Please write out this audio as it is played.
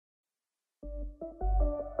Welcome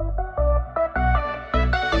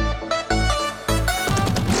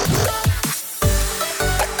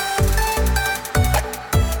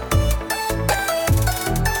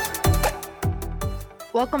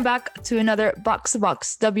back to another Box to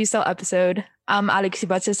Box WSL episode. I'm Alex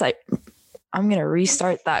Ibatzis. I'm going to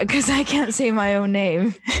restart that because I can't say my own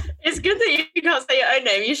name. It's good that you can't say your own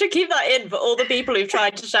name. You should keep that in for all the people who've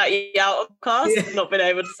tried to shout you out of class and not been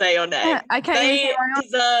able to say your name. Yeah, I can't. They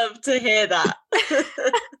deserve to hear that.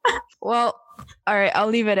 Well, all right, I'll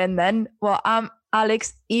leave it in then. Well, I'm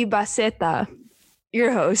Alex Ibaceta,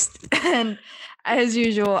 your host. And as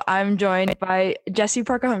usual, I'm joined by Jessie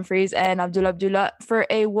Parker Humphreys and Abdullah for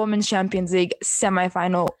a Women's Champions League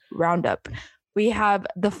semifinal roundup. We have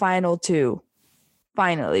the final two,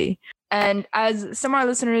 finally. And as some of our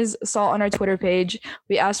listeners saw on our Twitter page,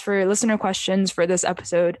 we asked for listener questions for this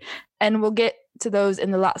episode, and we'll get to those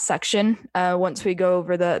in the last section once we go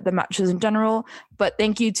over the matches in general. But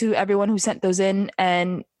thank you to everyone who sent those in.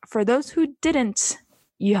 And for those who didn't,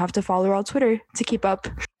 you have to follow our Twitter to keep up.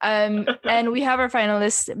 And we have our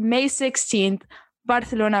finalists, May 16th,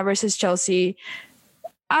 Barcelona versus Chelsea,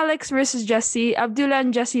 Alex versus Jessie, Abdullah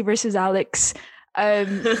and Jessie versus Alex.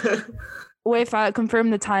 UEFA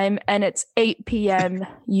confirmed the time, and it's 8 p.m.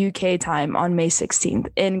 UK time on May 16th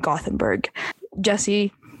in Gothenburg.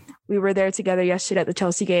 Jessie, we were there together yesterday at the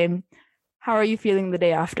Chelsea game. How are you feeling the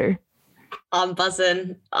day after? I'm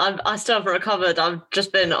buzzing. I still haven't recovered. I've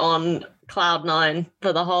just been on cloud nine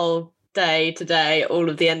for the whole day today, all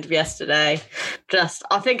of the end of yesterday.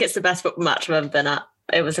 I think it's the best football match I've ever been at.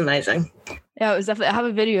 It was amazing. Yeah, it was definitely. I have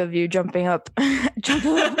a video of you jumping up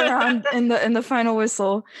around in the final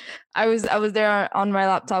whistle. I was there on my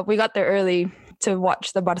laptop. We got there early to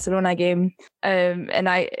watch the Barcelona game, and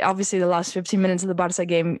I obviously the last 15 minutes of the Barca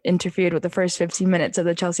game interfered with the first 15 minutes of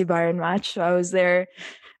the Chelsea Bayern match. So I was there,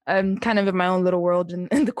 kind of in my own little world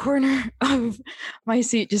in the corner of my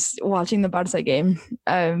seat, just watching the Barca game.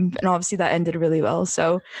 And obviously that ended really well.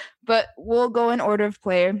 So. But we'll go in order of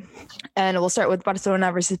play, and we'll start with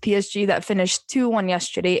Barcelona versus PSG that finished 2-1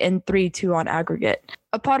 yesterday and 3-2 on aggregate.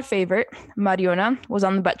 A pod favorite, Mariona, was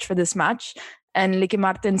on the bench for this match, and Lieke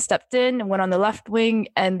Martens stepped in and went on the left wing,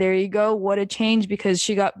 and there you go. What a change, because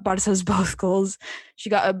she got Barca's both goals.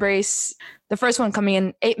 She got a brace, the first one coming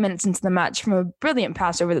in 8 minutes into the match from a brilliant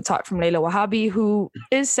pass over the top from Leila Wahabi, who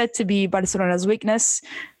is said to be Barcelona's weakness.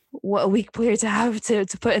 What a weak player to have to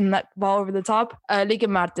put in that ball over the top. Lieke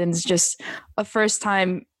Martens, just a first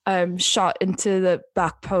time shot into the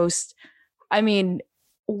back post. I mean,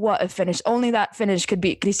 what a finish. Only that finish could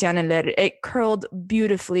beat Christian Eller. It curled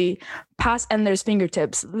beautifully past Enler's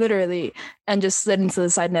fingertips, literally, and just slid into the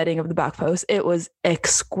side netting of the back post. It was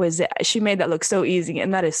exquisite. She made that look so easy,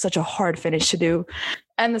 and that is such a hard finish to do.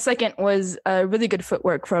 And the second was really good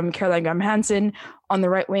footwork from Caroline Graham-Hansen on the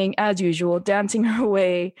right wing, as usual, dancing her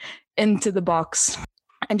way into the box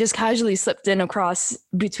and just casually slipped in across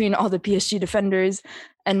between all the PSG defenders.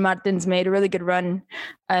 And Martens made a really good run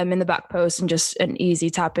in the back post and just an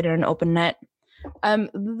easy tap in an open net.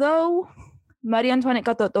 Though Maria-Antoinette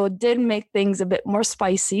Katoto did make things a bit more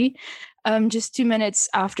spicy. Just 2 minutes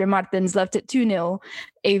after Martens left it 2-0,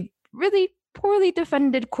 a really poorly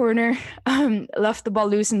defended corner left the ball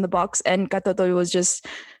loose in the box, and Katoto was just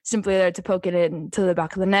simply there to poke it into the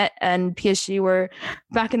back of the net, and PSG were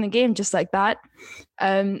back in the game just like that.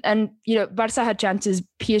 And you know, Barca had chances,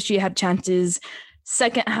 PSG had chances.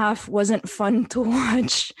 Second half wasn't fun to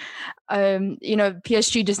watch. You know,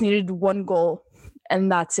 PSG just needed one goal,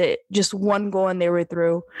 and that's it. Just one goal, and they were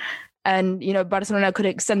through. And, you know, Barcelona could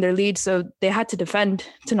extend their lead, so they had to defend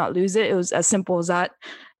to not lose it. It was as simple as that.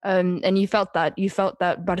 And you felt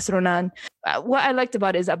that Barcelona. What I liked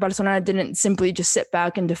about it is that Barcelona didn't simply just sit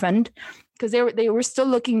back and defend, because they were still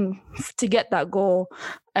looking to get that goal,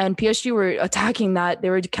 and PSG were attacking that. They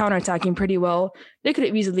were counterattacking pretty well. They could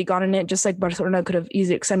have easily gotten it, just like Barcelona could have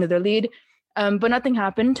easily extended their lead. But nothing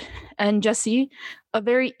happened. And Jessie, a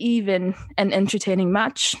very even and entertaining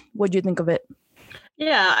match. What do you think of it?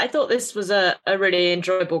 Yeah, I thought this was a really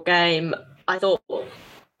enjoyable game. I thought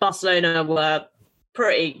Barcelona were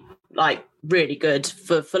pretty, really good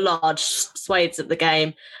for large swathes of the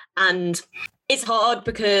game. And it's hard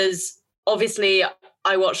because obviously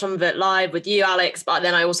I watched some of it live with you, Alex, but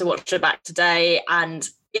then I also watched it back today. And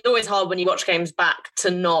it's always hard when you watch games back to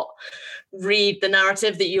not read the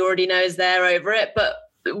narrative that you already know is there over it. But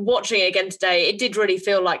watching it again today, it did really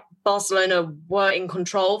feel like Barcelona were in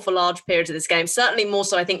control for large periods of this game, certainly more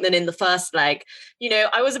so, I think, than in the first leg. You know,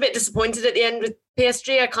 I was a bit disappointed at the end with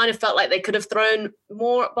PSG. I kind of felt like they could have thrown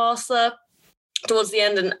more at Barca towards the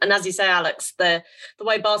end. And as you say, Alex, the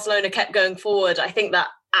way Barcelona kept going forward, I think that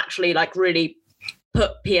actually really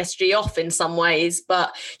put PSG off in some ways,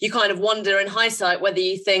 but you kind of wonder in hindsight whether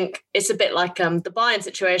you think it's a bit like the Bayern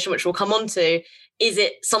situation, which we'll come on to. Is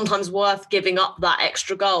it sometimes worth giving up that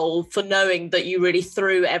extra goal for knowing that you really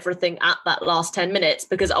threw everything at that last 10 minutes?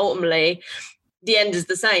 Because ultimately, the end is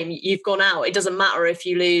the same. You've gone out. It doesn't matter if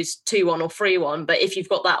you lose 2-1 or 3-1, but if you've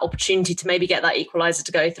got that opportunity to maybe get that equaliser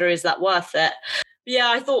to go through, is that worth it?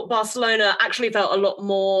 Yeah, I thought Barcelona actually felt a lot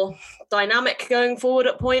more dynamic going forward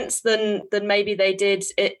at points than maybe they did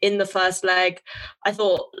in the first leg. I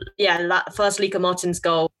thought, that first Lieke Martens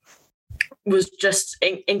goal was just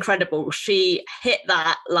incredible. She hit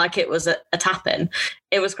that like it was a tap-in.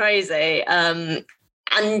 It was crazy. I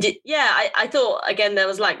thought, again, there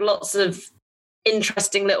was like lots of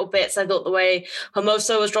interesting little bits. I thought the way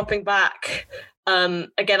Hermoso was dropping back,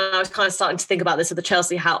 again, I was kind of starting to think about this with the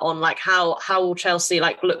Chelsea hat on, like how will Chelsea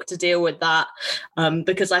like look to deal with that?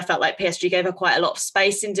 Because I felt like PSG gave her quite a lot of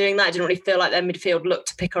space in doing that. I didn't really feel like their midfield looked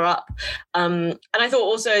to pick her up. And I thought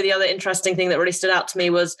also the other interesting thing that really stood out to me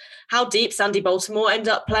was how deep Sandy Baltimore ended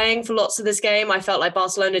up playing for lots of this game. I felt like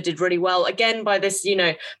Barcelona did really well. Again, by this,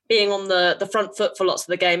 being on the front foot for lots of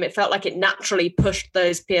the game, it felt like it naturally pushed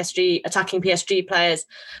those attacking PSG players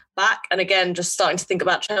back. And again, just starting to think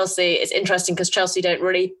about Chelsea, it's interesting because Chelsea don't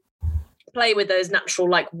really play with those natural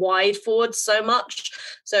like wide forwards so much.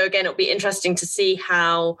 So again, it'll be interesting to see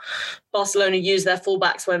how Barcelona use their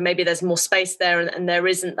fullbacks when maybe there's more space there and there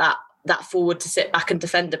isn't that forward to sit back and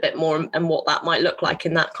defend a bit more, and what that might look like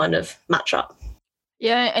in that kind of matchup.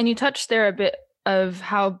 Yeah, and you touched there a bit of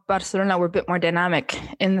how Barcelona were a bit more dynamic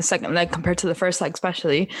in the second leg compared to the first leg,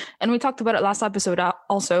 especially. And we talked about it last episode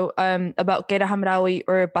also, about Keira Hamraoui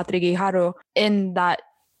or Patrick Guijarro in that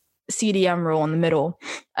CDM role in the middle.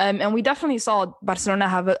 And we definitely saw Barcelona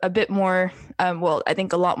have a bit more, I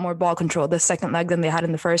think a lot more ball control this second leg than they had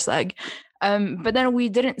in the first leg. But then we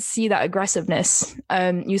didn't see that aggressiveness.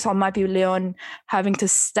 You saw Mapi Leon having to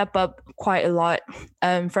step up quite a lot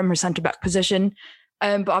from her centre-back position.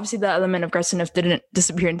 But obviously the element of aggressiveness didn't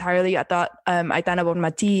disappear entirely. I thought Aitana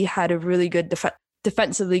Bonmati had a really good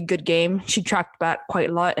defensively good game. She tracked back quite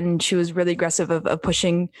a lot and she was really aggressive of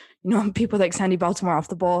pushing, people like Sandy Baltimore off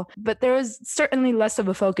the ball. But there was certainly less of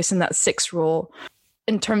a focus in that 6 role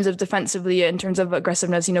in terms of defensively, in terms of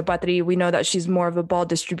aggressiveness. Patri, we know that she's more of a ball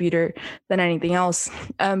distributor than anything else.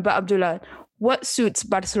 But Abdullah, what suits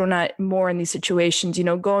Barcelona more in these situations,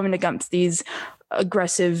 going against these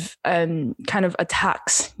aggressive kind of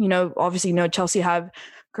attacks? Obviously, Chelsea have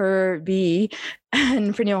Kirby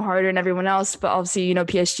and Fernio Harder and everyone else, but obviously,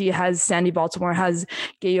 PSG has Sandy Baltimore, has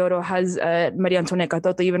Guijarro, has Maria Antonieta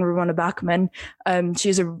Catoto, even Ramona Bachmann.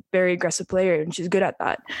 She's a very aggressive player and she's good at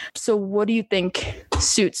that. So what do you think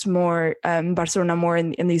suits more Barcelona more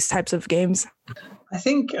in these types of games? I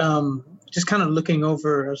think just kind of I was looking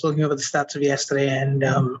over the stats of yesterday, and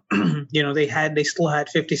they still had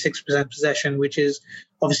 56% possession, which is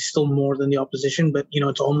obviously still more than the opposition, but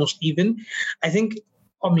it's almost even. I think,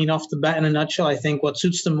 off the bat, in a nutshell, I think what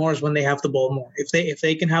suits them more is when they have the ball more. If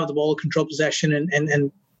they can have the ball, control possession,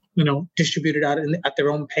 and distribute it out at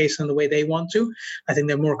their own pace and the way they want to, I think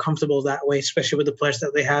they're more comfortable that way, especially with the players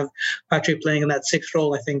that they have. Patrick playing in that 6th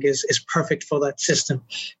role, I think is perfect for that system.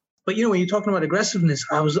 But when you're talking about aggressiveness,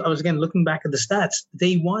 I was again looking back at the stats.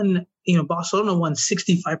 They won, Barcelona won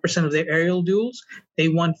 65% of their aerial duels. They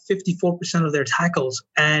won 54% of their tackles,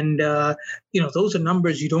 and those are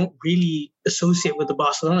numbers you don't really associate with the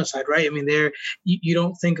Barcelona side, right? I mean, you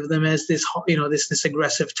don't think of them as this, this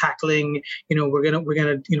aggressive tackling. We're gonna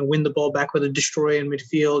win the ball back with a destroyer in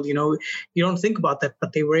midfield. You don't think about that,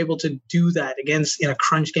 but they were able to do that in a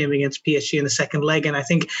crunch game against PSG in the second leg, and I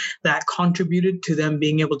think that contributed to them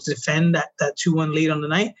being able to defend that 2-1 lead on the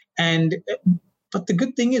night. But the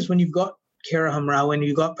good thing is when you've got Keira Hamraoui and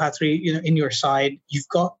you've got Patri, in your side, you've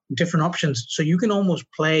got different options, so you can almost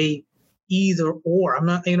play either or. I'm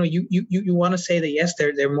not, you want to say that yes,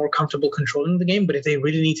 they're more comfortable controlling the game, but if they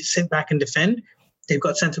really need to sit back and defend, they've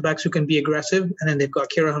got centre backs who can be aggressive, and then they've got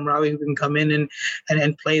Keira Hamraoui who can come in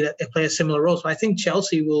and play a similar role. So I think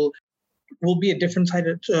Chelsea will be a different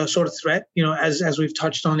sort of threat. As we've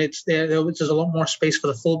touched on, there's a lot more space for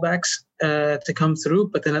the fullbacks to come through.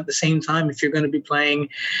 But then at the same time, if you're going to be playing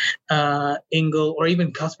Ingle or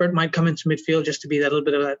even Cuthbert might come into midfield just to be that little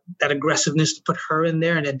bit of that aggressiveness to put her in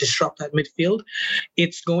there and then disrupt that midfield.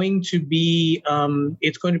 It's going to be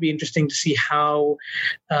interesting to see how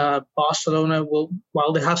Barcelona will,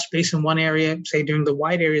 while they have space in one area, say during the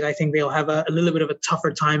wide areas, I think they'll have a little bit of a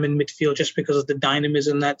tougher time in midfield just because of the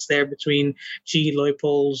dynamism that's there between G,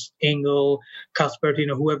 Leupolz, Ingle, Cuthbert,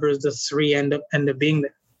 whoever the 3 end up being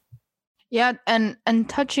there. Yeah, and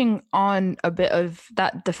touching on a bit of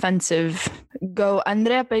that defensive go,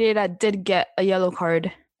 Andrea Pereira did get a yellow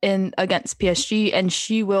card against PSG, and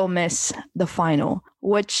she will miss the final,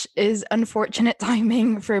 which is unfortunate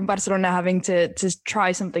timing for Barcelona having to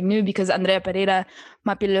try something new, because Andrea Pereira,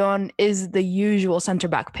 Mapi Leon is the usual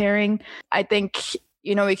center-back pairing. I think,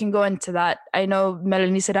 we can go into that. I know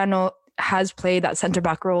Melanie Serrano has played that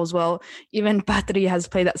center-back role as well. Even Patri has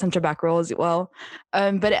played that center-back role as well.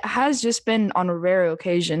 But it has just been on a rare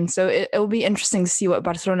occasion. So it will be interesting to see what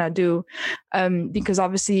Barcelona do. Because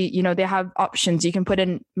obviously, they have options. You can put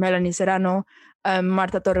in Melanie Serrano,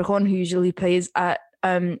 Marta Torrejon, who usually plays at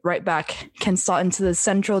right back, can slot into the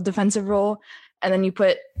central defensive role. And then you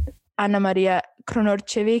put Ana Maria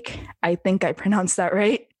Kronorcevic. I think I pronounced that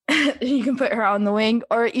right. You can put her on the wing,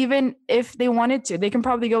 or even if they wanted to, they can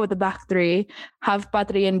probably go with the back three, have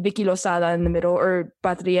Patri and Vicky Losada in the middle, or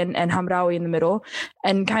Patri and Hamraoui in the middle,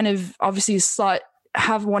 and kind of obviously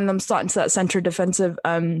have one of them slot into that center defensive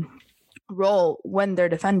role when they're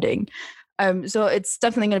defending. So it's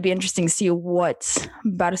definitely going to be interesting to see what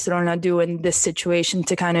Barcelona do in this situation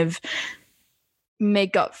to kind of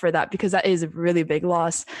make up for that, because that is a really big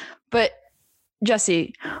loss. But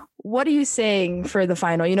Jesse, what are you saying for the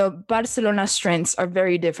final? Barcelona's strengths are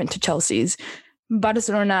very different to Chelsea's.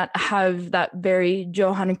 Barcelona have that very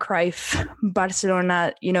Johan Cruyff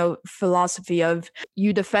Barcelona, philosophy of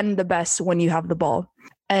you defend the best when you have the ball.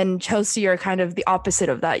 And Chelsea are kind of the opposite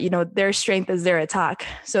of that. Their strength is their attack.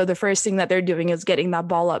 So the first thing that they're doing is getting that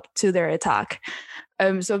ball up to their attack.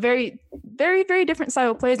 So very, very, very different style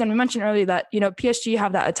of players. And we mentioned earlier that, PSG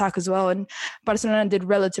have that attack as well. And Barcelona did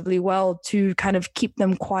relatively well to kind of keep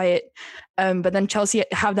them quiet. But then Chelsea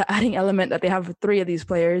have that adding element that they have three of these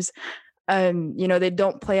players. They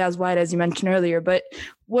don't play as wide as you mentioned earlier. But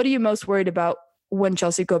what are you most worried about when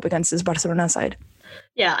Chelsea go up against this Barcelona side?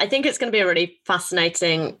 Yeah, I think it's going to be a really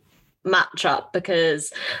fascinating matchup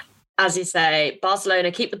because, as you say,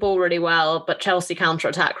 Barcelona keep the ball really well, but Chelsea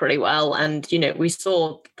counter-attack really well. And, we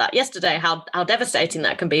saw that yesterday, how devastating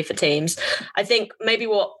that can be for teams. I think maybe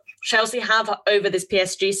what Chelsea have over this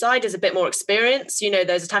PSG side is a bit more experience.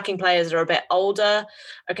 Those attacking players are a bit older.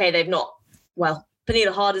 Okay,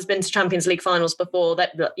 Pernille Harder has been to Champions League finals before.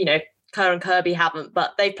 That, Kerr and Kirby haven't,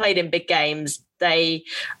 but they've played in big games. They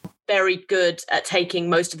very good at taking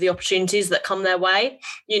most of the opportunities that come their way.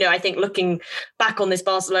 I think looking back on this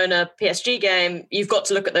Barcelona PSG game, you've got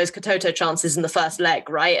to look at those Katoto chances in the first leg,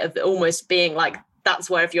 right? Of almost being like, that's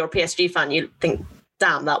where if you're a PSG fan, you think,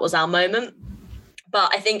 damn, that was our moment.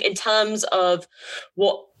 But I think in terms of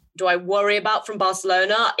what do I worry about from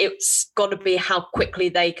Barcelona, it's got to be how quickly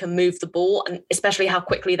they can move the ball, and especially how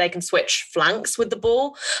quickly they can switch flanks with the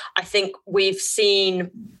ball. I think we've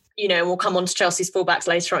seen, we'll come on to Chelsea's fullbacks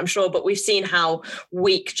later, I'm sure, but we've seen how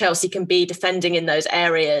weak Chelsea can be defending in those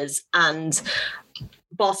areas. And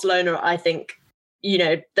Barcelona, I think,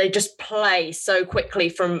 they just play so quickly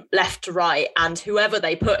from left to right, and whoever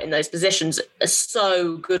they put in those positions are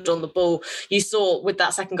so good on the ball. You saw with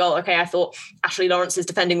that second goal, I thought Ashley Lawrence's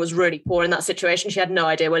defending was really poor in that situation. She had no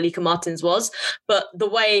idea where Lika Martins was. But the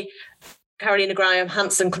way Carolina Graham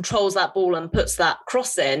Hansen controls that ball and puts that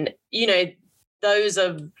cross in, those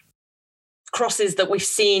are crosses that we've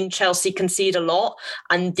seen Chelsea concede a lot,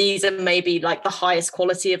 and these are maybe like the highest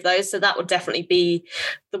quality of those, so that would definitely be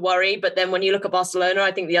the worry. But then when you look at Barcelona,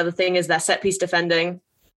 I think the other thing is their set piece defending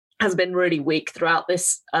has been really weak throughout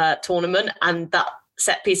this tournament, and that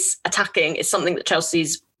set piece attacking is something that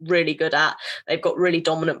Chelsea's really good at. They've got really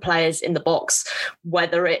dominant players in the box,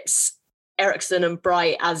 whether it's Eriksen and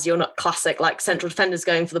Bright as your classic like central defenders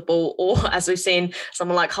going for the ball, or as we've seen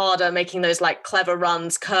someone like Harder making those like clever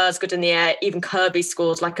runs. Kerr's good in the air. Even Kirby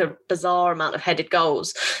scores like a bizarre amount of headed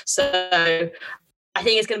goals. So I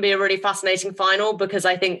think it's going to be a really fascinating final, because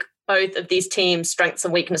I think both of these teams' strengths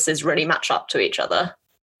and weaknesses really match up to each other.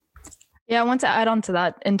 Yeah, I want to add on to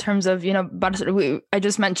that in terms of, Barcelona. I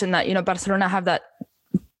just mentioned that, Barcelona have that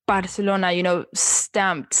Barcelona,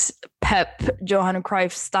 stamped Pep, Johan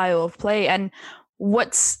Cruyff style of play. And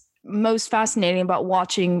what's most fascinating about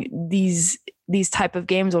watching these type of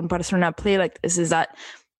games when Barcelona play like this is that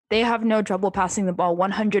they have no trouble passing the ball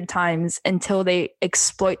 100 times until they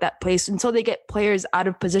exploit that place, until they get players out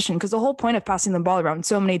of position. Because the whole point of passing the ball around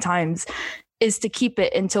so many times is to keep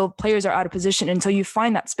it until players are out of position, until you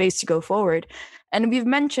find that space to go forward. And we've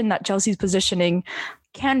mentioned that Chelsea's positioning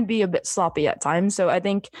can be a bit sloppy at times. So I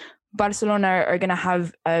think Barcelona are going to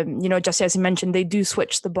have, just as you mentioned, they do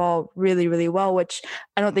switch the ball really, really well, which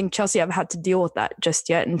I don't think Chelsea have had to deal with that just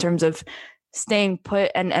yet in terms of staying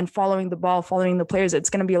put and following the ball, following the players. It's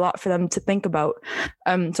going to be a lot for them to think about.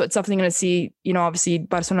 So it's definitely going to see, obviously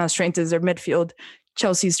Barcelona's strength is their midfield.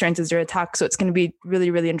 Chelsea's strength is their attack. So it's going to be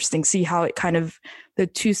really, really interesting to see how it kind of, the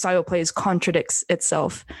two style plays contradicts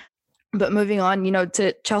itself. But moving on,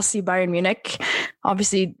 to Chelsea, Bayern Munich,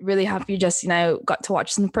 obviously really happy Jesse and I got to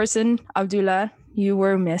watch this in person. Abdullah, you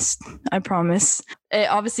were missed, I promise. It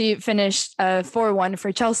obviously finished 4-1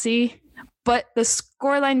 for Chelsea, but the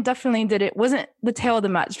scoreline definitely wasn't the tail of the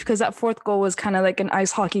match, because that fourth goal was kind of like an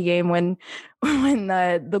ice hockey game when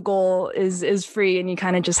the goal is free and you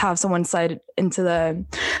kind of just have someone slide into the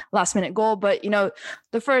last minute goal. But,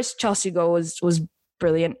 the first Chelsea goal was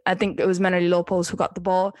brilliant. I think it was Meneli Lopez who got the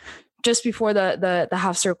ball just before the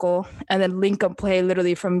half circle, and then link up play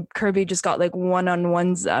literally from Kirby, just got like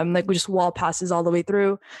one-on-ones, like just wall passes all the way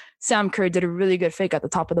through. Sam Kerr did a really good fake at the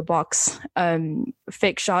top of the box,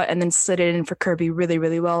 fake shot, and then slid it in for Kirby really,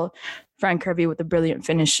 really well. Frank Kirby with a brilliant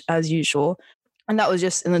finish as usual. And that was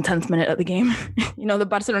just in the 10th minute of the game. The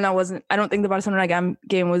Barcelona I don't think the Barcelona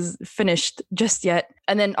game was finished just yet.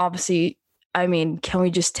 And then obviously, can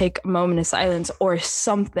we just take a moment of silence or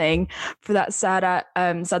something for that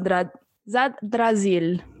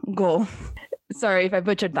Zadrazil goal? Sorry if I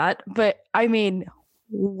butchered that, but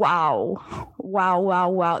wow.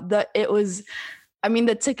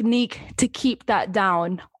 The technique to keep that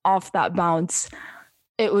down off that bounce,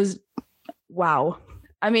 it was wow.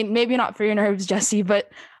 Maybe not for your nerves, Jesse,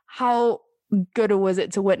 but how good was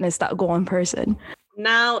it to witness that goal in person?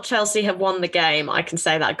 Now Chelsea have won the game, I can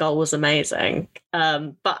say that goal was amazing.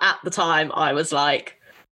 But at the time, I was like,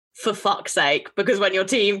 for fuck's sake, because when your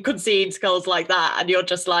team concedes goals like that and you're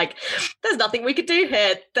just like, there's nothing we could do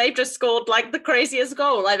here. They've just scored like the craziest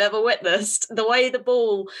goal I've ever witnessed. The way the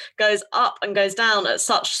ball goes up and goes down at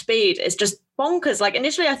such speed is just bonkers. Like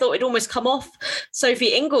initially I thought it'd almost come off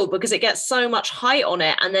Sophie Ingle because it gets so much height on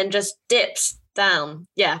it and then just dips down.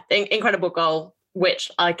 Yeah, incredible goal,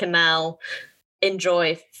 which I can now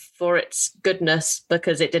enjoy for its goodness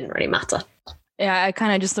because it didn't really matter. Yeah, I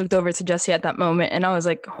kind of just looked over to Jesse at that moment and I was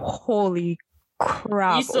like, holy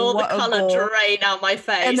crap. You saw the colour drain out my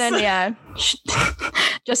face. And then, yeah,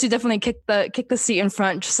 Jesse definitely kicked the seat in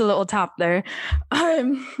front, just a little tap there.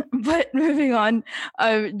 But moving on,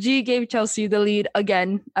 G gave Chelsea the lead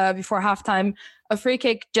again before halftime. A free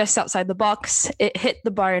kick just outside the box. It hit the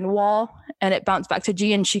Bayern wall and it bounced back to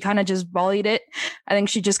G and she kind of just volleyed it. I think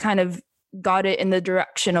she just kind of got it in the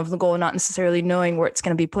direction of the goal, not necessarily knowing where it's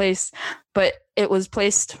going to be placed, but it was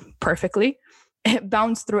placed perfectly. It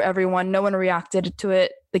bounced through everyone. No one reacted to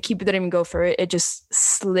it. The keeper didn't even go for it. It just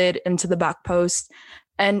slid into the back post.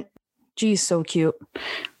 And G's so cute.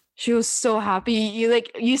 She was so happy.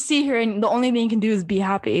 You see her and the only thing you can do is be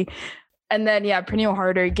happy. And then, yeah, Pernille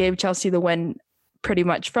Harder gave Chelsea the win pretty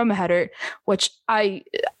much from a header, which I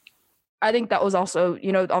think that was also,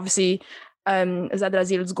 obviously,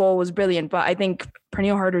 Zadrazil's goal was brilliant, but I think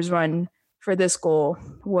Pernille Harder's run for this goal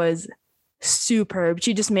was superb.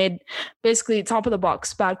 She just made basically top of the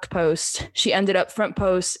box, back post. She ended up front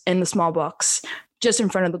post in the small box, just in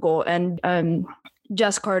front of the goal. And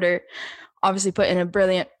Jess Carter obviously put in a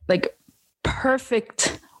brilliant,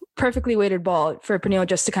 perfectly weighted ball for Pernille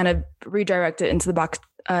just to kind of redirect it into the back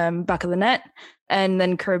of the net. And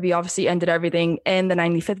then Kirby obviously ended everything in the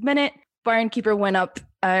 95th minute. Bayern keeper went up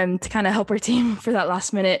to kind of help her team for that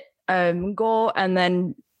last minute goal. And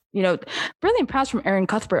then, brilliant pass from Erin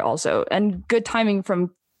Cuthbert also, and good timing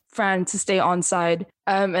from Fran to stay onside.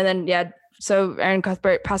 And then, yeah, so Erin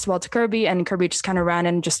Cuthbert passed the ball to Kirby and Kirby just kind of ran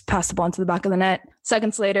and just passed the ball into the back of the net.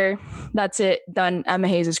 Seconds later, that's it, done. Emma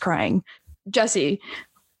Hayes is crying. Jesse,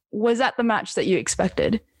 was that the match that you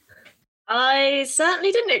expected? I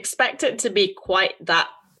certainly didn't expect it to be quite that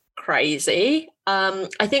crazy.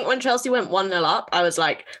 I think when Chelsea went 1-0 up, I was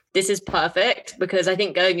like, this is perfect, because I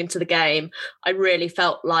think going into the game, I really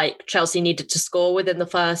felt like Chelsea needed to score within the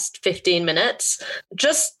first 15 minutes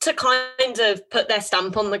just to kind of put their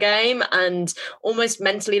stamp on the game and almost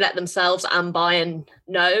mentally let themselves and Bayern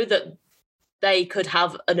know that they could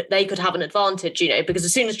have an advantage, because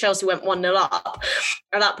as soon as Chelsea went 1-0 up,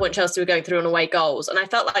 at that point Chelsea were going through on away goals, and I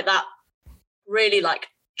felt like that really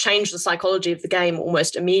changed the psychology of the game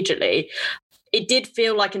almost immediately. It did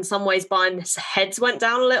feel like in some ways Bayern's heads went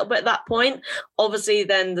down a little bit at that point. Obviously,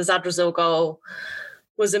 then the Zadrazil goal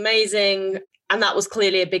was amazing, and that was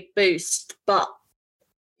clearly a big boost. But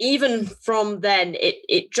even from then,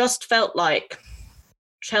 it just felt like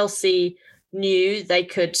Chelsea knew they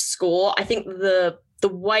could score. I think the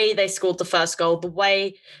way they scored the first goal, the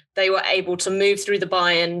way they were able to move through the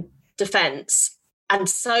Bayern defence, and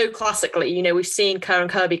so classically, we've seen Kerr and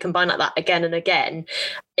Kirby combine like that again and again.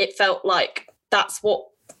 It felt like that's what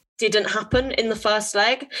didn't happen in the first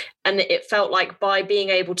leg. And it felt like by being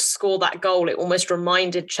able to score that goal, it almost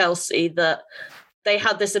reminded Chelsea that they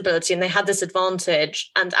had this ability and they had this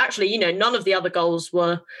advantage. And actually, you know, none of the other goals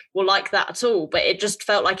were like that at all. But it just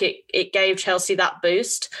felt like it gave Chelsea that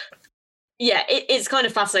boost. Yeah, it's kind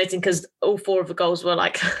of fascinating because all 4 of the goals were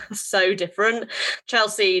like so different.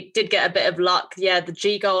 Chelsea did get a bit of luck. Yeah, the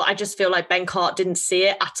G goal, I just feel like Benkart didn't see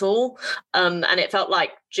it at all. And it felt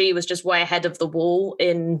like G was just way ahead of the wall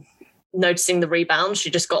in noticing the rebound. She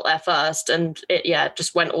just got there first and it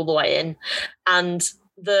just went all the way in. And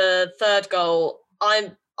the third goal,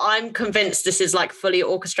 I'm convinced this is like fully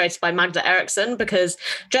orchestrated by Magda Eriksson, because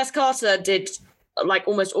Jess Carter did like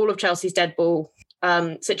almost all of Chelsea's dead ball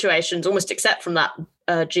situations, almost except from that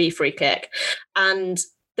G free kick. And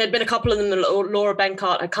there'd been a couple of them that Laura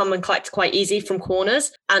Benkart had come and collected quite easy from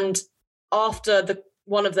corners. And after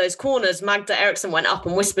one of those corners, Magda Eriksson went up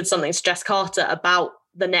and whispered something to Jess Carter about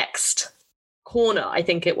the next corner, I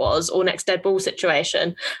think it was, or next dead ball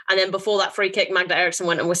situation. And then before that free kick, Magda Eriksson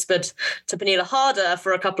went and whispered to Pernille Harder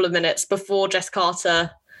for a couple of minutes before Jess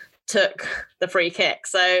Carter took the free kick.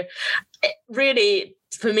 So it really,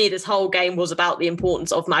 for me, this whole game was about the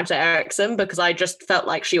importance of Magda Eriksson, because I just felt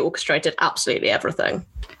like she orchestrated absolutely everything.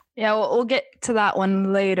 Yeah, we'll get to that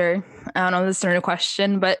one later on a listener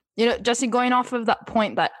question. But, you know, Jesse, going off of that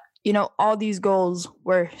point that, you know, all these goals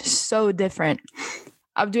were so different.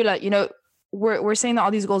 Abdullah, you know, we're saying that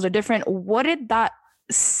all these goals are different. What did that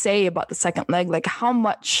say about the second leg? Like, how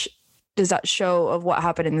much does that show of what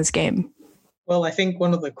happened in this game? Well, I think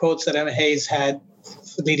one of the quotes that Emma Hayes had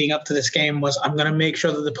leading up to this game was, "I'm going to make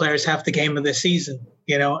sure that the players have the game of the season,"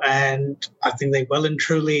 you know, and I think they well and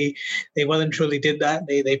truly did that.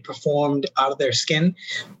 They performed out of their skin.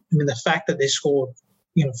 I mean, the fact that they scored,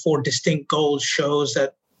 you know, 4 distinct goals shows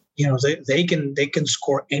that, you know, they can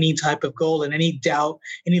score any type of goal, and any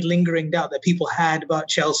lingering doubt that people had about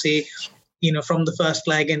Chelsea, you know, from the first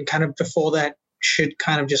leg and kind of before that, should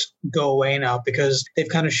kind of just go away now, because they've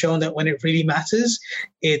kind of shown that when it really matters,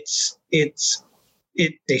 they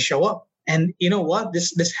show up. And you know what?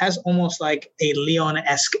 This has almost like a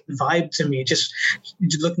Lyon-esque vibe to me. Just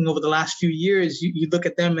looking over the last few years, you look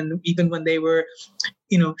at them, and even when they were,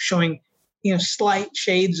 you know, showing, you know, slight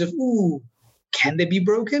shades of, ooh, can they be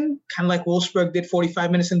broken? Kind of like Wolfsburg did 45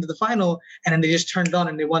 minutes into the final, and then they just turned on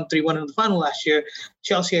and they won 3-1 in the final last year.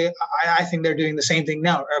 Chelsea, I think they're doing the same thing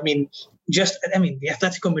now. I mean, the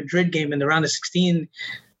Atletico Madrid game in the round of 16,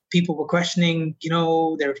 people were questioning, you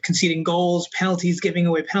know, they're conceding goals, penalties, giving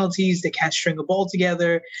away penalties. They can't string a ball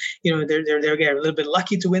together. You know, they're getting a little bit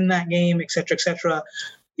lucky to win that game, et cetera, et cetera.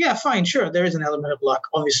 Yeah, fine, sure. There is an element of luck,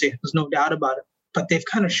 obviously. There's no doubt about it. But they've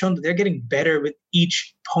kind of shown that they're getting better with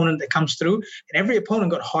each opponent that comes through. And every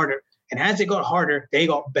opponent got harder. And as they got harder, they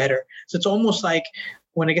got better. So it's almost like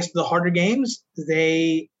when it gets to the harder games,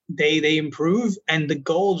 they improve, and the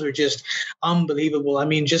goals are just unbelievable. I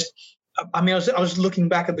was looking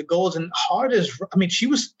back at the goals, and she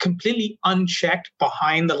was completely unchecked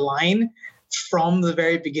behind the line from the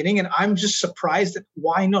very beginning. And I'm just surprised at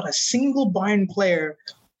why not a single Bayern player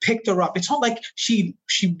picked her up. It's not like she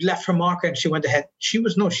left her marker and she went ahead. There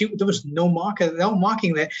was no marker, no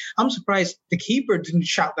marking there. I'm surprised the keeper didn't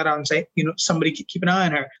shout that out and say, you know, somebody keep an eye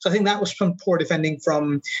on her. So I think that was some poor defending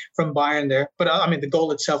from Bayern there. But I mean, the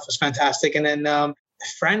goal itself was fantastic. And then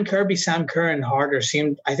Fran Kirby, Sam Kerr, and Harder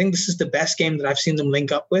I think this is the best game that I've seen them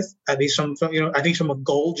link up with, at least from a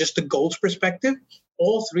goal, just the goals perspective.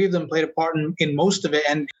 All 3 of them played a part in most of it,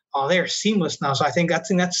 and they're seamless now. So I think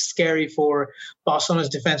that's scary for Barcelona's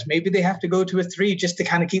defense. Maybe they have to go to a 3 just to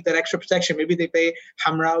kind of keep that extra protection. Maybe they play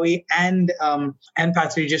Hamraoui and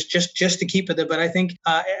Patry just to keep it there. But I think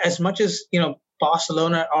as much as, you know,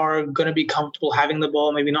 Barcelona are going to be comfortable having the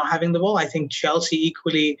ball, maybe not having the ball, I think Chelsea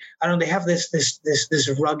equally, they have this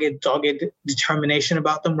rugged, dogged determination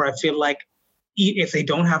about them, where I feel like if they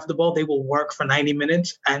don't have the ball, they will work for 90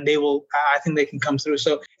 minutes, and I think they can come through.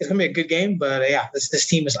 So it's going to be a good game, but yeah, this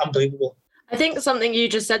team is unbelievable. I think something you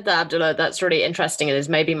just said there, Abdullah, that's really interesting, and is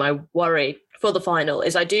maybe my worry for the final,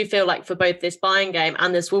 is I do feel like for both this Bayern game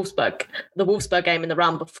and this the Wolfsburg game in the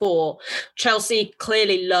round before, Chelsea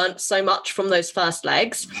clearly learnt so much from those first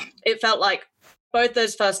legs. It felt like both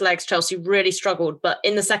those first legs, Chelsea really struggled, but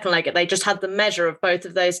in the second leg, they just had the measure of both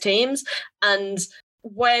of those teams. And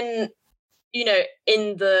when, you know,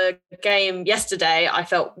 in the game yesterday, I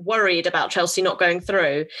felt worried about Chelsea not going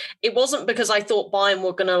through. It wasn't because I thought Bayern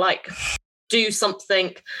were going to do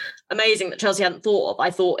something amazing that Chelsea hadn't thought of.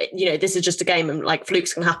 I thought, you know, this is just a game and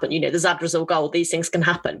flukes can happen. You know, the Zadrazil goal, these things can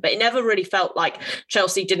happen. But it never really felt like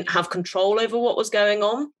Chelsea didn't have control over what was going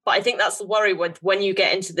on. But I think that's the worry with when you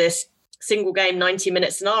get into this single game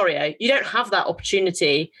 90-minute scenario. You don't have that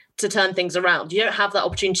opportunity to turn things around. You don't have that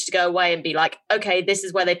opportunity to go away and be like, okay, this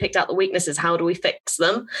is where they picked out the weaknesses. How do we fix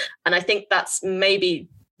them? And I think that's maybe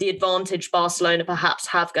the advantage Barcelona perhaps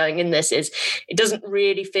have going in this, is it doesn't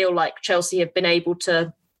really feel like Chelsea have been able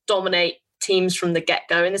to dominate teams from the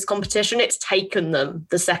get-go in this competition. It's taken them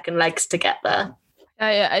the second legs to get there.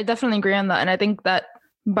 I definitely agree on that. And I think that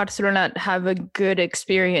Barcelona have a good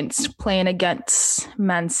experience playing against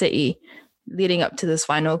Man City leading up to this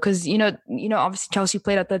final, because obviously Chelsea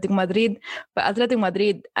played Atletico Madrid, but Atletico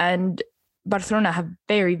Madrid and Barcelona have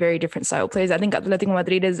very, very different style plays. I think Atletico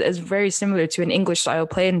Madrid is very similar to an English style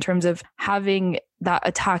play in terms of having that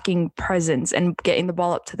attacking presence and getting the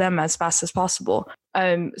ball up to them as fast as possible.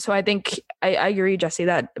 So I think I agree, Jesse,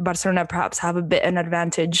 that Barcelona perhaps have a bit an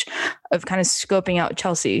advantage of kind of scoping out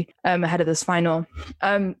Chelsea ahead of this final.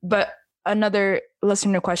 But another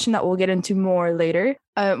listener question that we'll get into more later,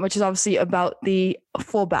 which is obviously about the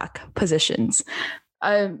fullback positions.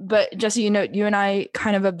 But Jesse, you and I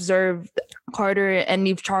kind of observed Carter and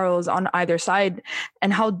Niamh Charles on either side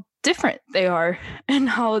and how different they are and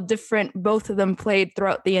how different both of them played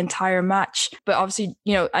throughout the entire match. But obviously,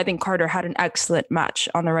 I think Carter had an excellent match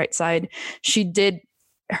on the right side. She did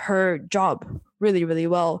her job really, really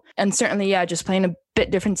well. And certainly, just playing a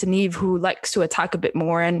bit different to Niamh, who likes to attack a bit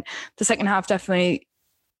more. And the second half, definitely,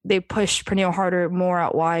 they pushed Pernille Harder more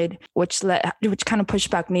out wide, which kind of pushed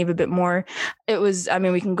back Niamh a bit more. It was,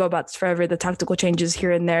 we can go about this forever, the tactical changes here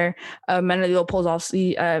and there. Menna Leopold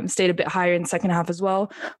obviously stayed a bit higher in the second half as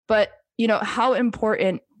well. But, how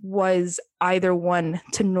important was either one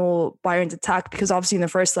to null Bayern's attack? Because obviously in the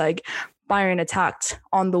first leg, Bayern attacked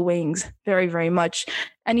on the wings very, very much.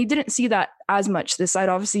 And you didn't see that as much this side.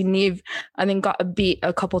 Obviously, Niamh, I think, got a beat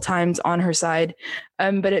a couple times on her side,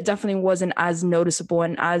 but it definitely wasn't as noticeable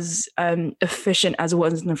and as efficient as it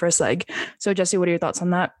was in the first leg. So, Jesse, what are your thoughts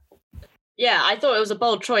on that? Yeah, I thought it was a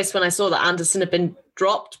bold choice when I saw that Anderson had been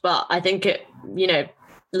dropped, but I think it,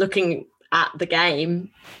 looking at the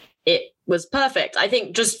game, it was perfect. I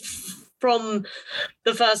think just from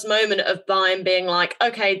the first moment of Bayern being like,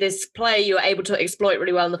 okay, this player you were able to exploit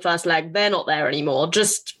really well in the first leg, they're not there anymore,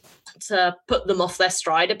 just to put them off their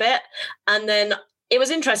stride a bit. And then it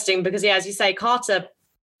was interesting because, as you say, Carter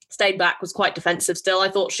stayed back, was quite defensive still. I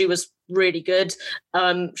thought she was really good.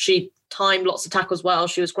 She timed lots of tackles well.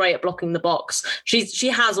 She was great at blocking the box. She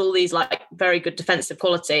has all these very good defensive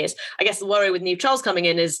qualities. I guess the worry with Niamh Charles coming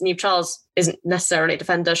in is Niamh Charles isn't necessarily a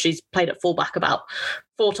defender. She's played at fullback about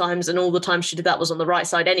 4 times, and all the time she did that was on the right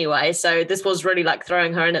side anyway. So this was really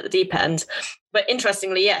throwing her in at the deep end. But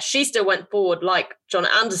interestingly, she still went forward like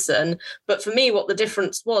Jonna Andersson. But for me, what the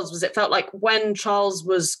difference was it felt like when Charles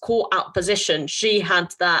was caught out of position, she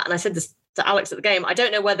had that, and I said this to Alex at the game, I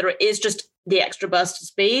don't know whether it is just the extra burst of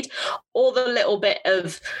speed or the little bit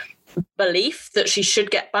of belief that she should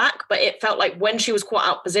get back, but it felt like when she was caught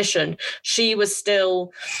out of position, she was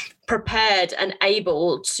still prepared and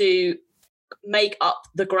able to make up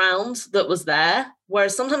the ground that was there.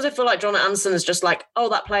 Whereas sometimes I feel like Jonna Andersson is just like, oh,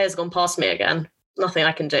 that player's gone past me again, nothing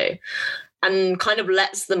I can do, and kind of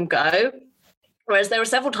lets them go. Whereas there were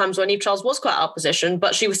several times when Niamh Charles was caught out of position,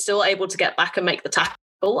 but she was still able to get back and make the tackle.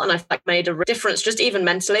 And I made a difference just even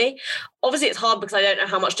mentally. Obviously, it's hard because I don't know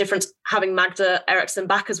how much difference having Magda Eriksson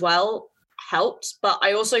back as well helped. But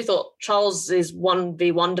I also thought Charles's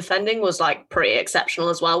 1v1 defending was pretty exceptional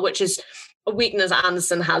as well, which is a weakness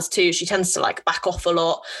Andersson has too. She tends to back off a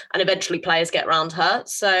lot and eventually players get around her.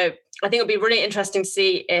 So I think it'll be really interesting to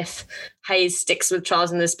see if Hayes sticks with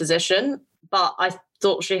Charles in this position. But I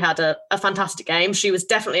thought she had a fantastic game. She was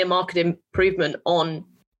definitely a marked improvement on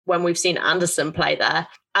when we've seen Andersson play there.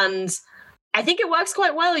 And I think it works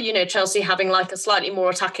quite well, Chelsea having a slightly more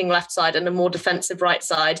attacking left side and a more defensive right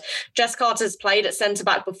side. Jess Carter's played at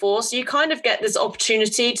centre-back before, so you kind of get this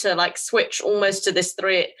opportunity to switch almost to this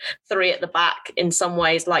three at the back in some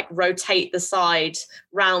ways, rotate the side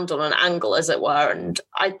round on an angle, as it were. And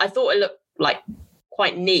I thought it looked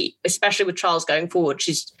quite neat, especially with Charles going forward.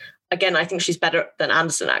 I think she's better than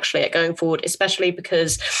Andersson actually at going forward, especially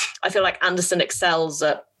because I feel like Andersson excels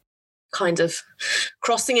at kind of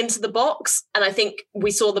crossing into the box. And I think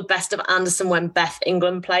we saw the best of Andersson when Beth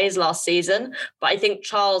England plays last season. But I think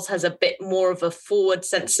Charles has a bit more of a forward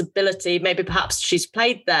sensibility. Maybe perhaps she's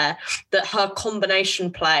played there, that her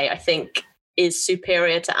combination play, I think, is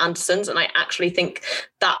superior to Andersson's. And I actually think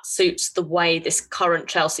that suits the way this current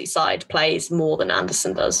Chelsea side plays more than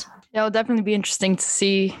Andersson does. Yeah, it'll definitely be interesting to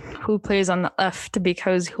see who plays on the left,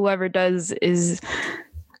 because whoever does is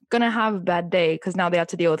going to have a bad day, because now they have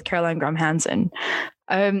to deal with Caroline Graham-Hansen.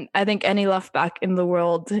 I think any left back in the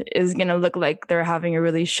world is going to look like they're having a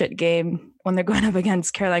really shit game when they're going up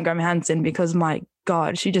against Caroline Graham Hansen, because my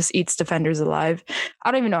God, she just eats defenders alive.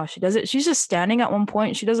 I don't even know how she does it. She's just standing at one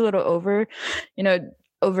point. She does a little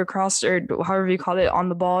overcross, or however you call it, on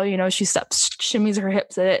the ball. She shimmies her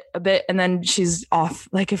hips at it a bit, and then she's off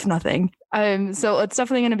like if nothing. So it's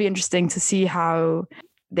definitely going to be interesting to see how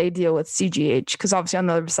they deal with CGH, because obviously on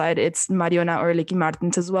the other side it's Mariona or Licky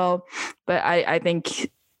Martins as well. But I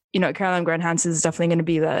think Caroline Graham Hansen is definitely going to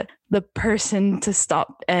be the person to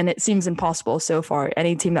stop, and it seems impossible so far.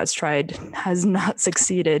 Any team that's tried has not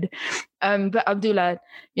succeeded. But Abdullah,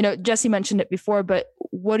 Jesse mentioned it before, but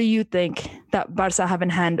what do you think that Barca have in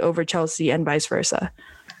hand over Chelsea and vice versa?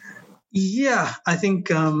 Yeah, I think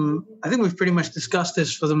we've pretty much discussed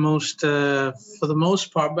this for the most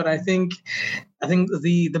part, but I think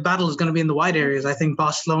the battle is going to be in the wide areas. I think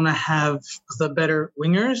Barcelona have the better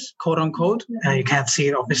wingers, quote unquote. You can't see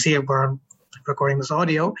it obviously. We're recording this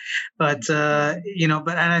audio, but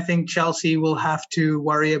and I think Chelsea will have to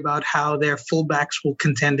worry about how their fullbacks will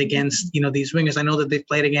contend against these wingers. I know that they've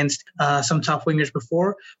played against some tough wingers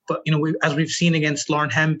before, but as we've seen against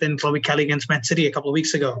Lauren Hemp and Chloe Kelly against Man City a couple of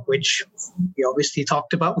weeks ago, which we obviously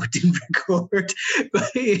talked about, we didn't record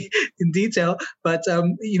in detail, but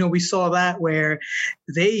we saw that where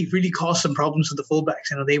they really caused some problems with the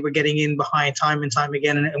fullbacks. They were getting in behind time and time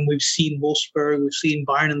again, and we've seen Wolfsburg, we've seen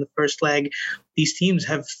Bayern in the first leg. These teams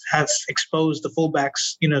have exposed the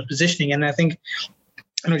fullbacks, positioning. And I think,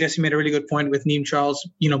 Jesse made a really good point with Niamh Charles,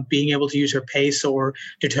 being able to use her pace or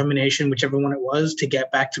determination, whichever one it was, to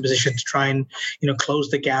get back to position to try and, close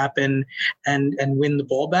the gap and win the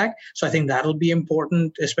ball back. So I think that'll be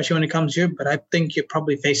important, especially when it comes here. But I think you're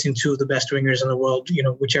probably facing two of the best wingers in the world,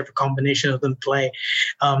 whichever combination of them play.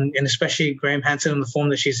 And especially Graham Hansen in the form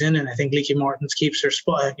that she's in. And I think Licky Martins keeps her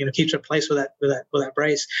spot, keeps her place with that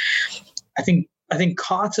brace. I think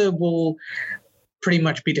Carter will pretty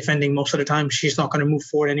much be defending most of the time. She's not going to move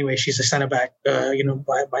forward anyway. She's a centre back,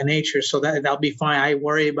 by nature. So that'll be fine. I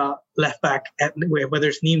worry about left back, whether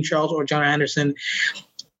it's Niamh Charles or Joanna Anderson.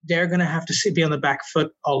 They're going to have to be on the back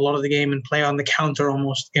foot a lot of the game and play on the counter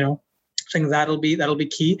almost. I think that'll be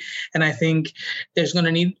key. And I think there's going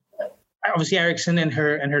to need, obviously, Eriksson and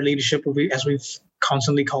her leadership will be, as we've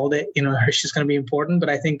constantly called it, she's going to be important. But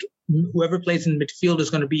I think whoever plays in midfield is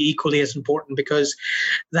going to be equally as important, because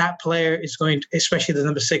that player is going to, especially the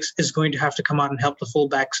number 6, is going to have to come out and help the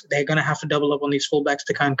fullbacks. They're going to have to double up on these fullbacks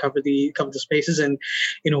to kind of cover the spaces. And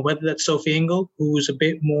whether that's Sophie Ingle, who's a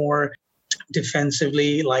bit more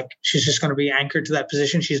defensively, like she's just going to be anchored to that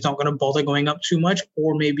position. She's not going to bother going up too much,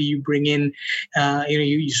 or maybe you bring in,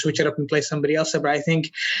 you switch it up and play somebody else there. But I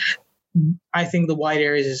think the wide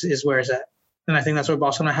areas is where it's at. And I think that's where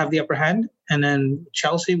Barcelona have the upper hand. And then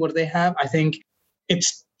Chelsea, what do they have? I think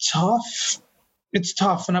it's tough.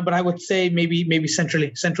 But I would say maybe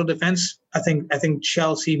central defense. I think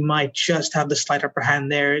Chelsea might just have the slight upper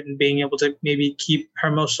hand there in being able to maybe keep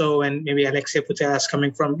Hermoso and maybe Alexia Putellas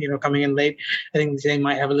coming in late. I think they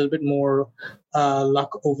might have a little bit more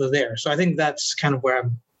luck over there. So I think that's kind of where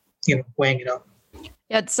I'm weighing it up.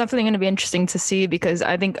 Yeah, it's definitely going to be interesting to see, because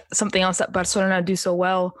I think something else that Barcelona do so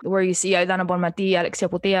well, where you see Aidana Bonmatí, Alexia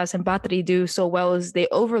Putellas, and Patri do so well, is they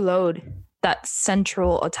overload that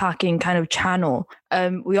central attacking kind of channel.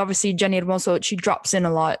 We obviously, Jenni Hermoso, she drops in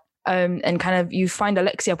a lot. And kind of you find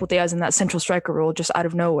Alexia Putellas in that central striker role just out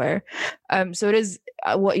of nowhere. So it is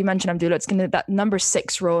what you mentioned, Abdullah. It's going to, that number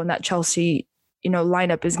 6 role in that Chelsea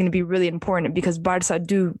lineup is going to be really important, because Barca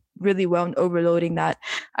do really well in overloading that.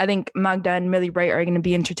 I think Magda and Millie Bright are going to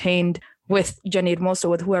be entertained with Jenni Hermoso,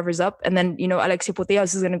 with whoever's up. And then, Alexia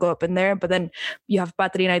Putellas is going to go up in there. But then you have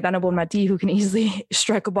Patri and Aidana Bonmatí, who can easily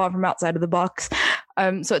strike a ball from outside of the box.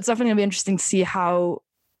 So it's definitely going to be interesting to see how,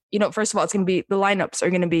 first of all, it's going to be, the lineups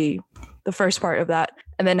are going to be the first part of that.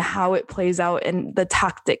 And then how it plays out and the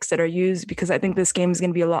tactics that are used, because I think this game is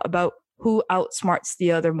going to be a lot about who outsmarts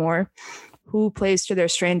the other more, who plays to their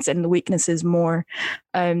strengths and the weaknesses more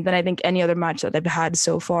than I think any other match that they've had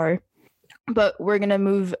so far. But we're going to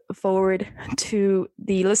move forward to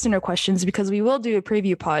the listener questions, because we will do a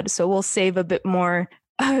preview pod. So we'll save a bit more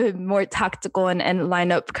tactical and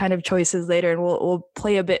lineup kind of choices later. And we'll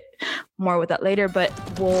play a bit more with that later, but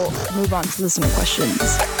we'll move on to listener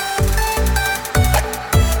questions.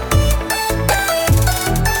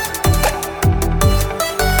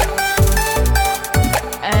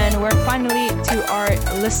 Finally, to our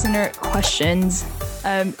listener questions.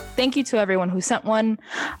 Thank you to everyone who sent one.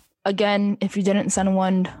 Again, if you didn't send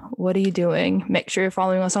one, what are you doing? Make sure you're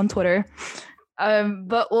following us on Twitter.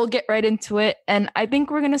 But we'll get right into it. And I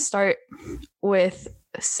think we're going to start with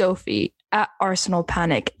Sophie at Arsenal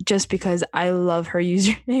Panic, just because I love her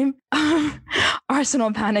username.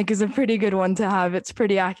 Arsenal panic is a pretty good one to have. It's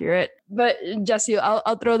pretty accurate. But Jesse,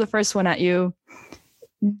 I'll throw the first one at you.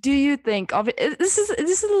 Do you think of it? This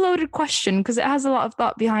is a loaded question because it has a lot of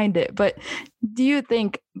thought behind it. But do you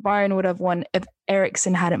think Bayern would have won if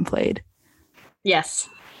Eriksen hadn't played? Yes,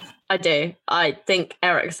 I do. I think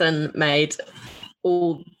Eriksen made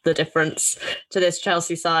all the difference to this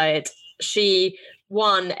Chelsea side. She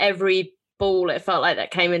won every ball, it felt like,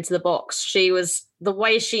 that came into the box. She was, the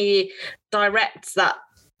way she directs that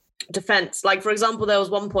defense. Like, for example, there was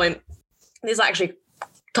one point, this actually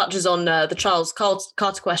touches on the Charles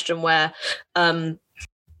Carter question, where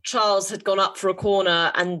Charles had gone up for a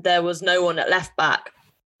corner and there was no one at left back.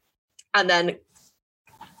 And then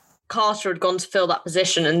Carter had gone to fill that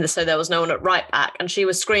position, and so there was no one at right back, and she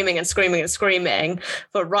was screaming and screaming and screaming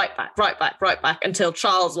for right back until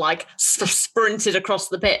Charles sprinted across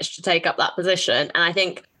the pitch to take up that position. And I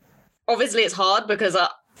think obviously it's hard because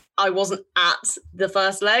I wasn't at the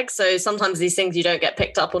first leg, so sometimes these things you don't get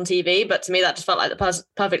picked up on TV, but to me that just felt like the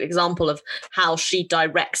perfect example of how she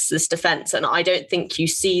directs this defense. And I don't think you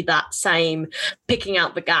see that same picking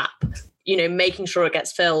out the gap, making sure it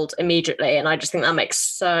gets filled immediately. And I just think that makes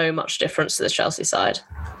so much difference to the Chelsea side.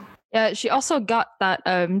 Yeah, she also got that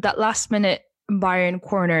last minute Bayern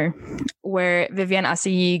corner where Viviane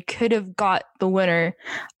Assayi could have got the winner.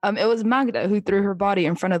 It was Magda who threw her body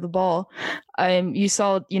in front of the ball. You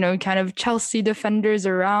saw, kind of Chelsea defenders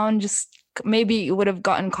around, just maybe would have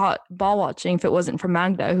gotten caught ball watching if it wasn't for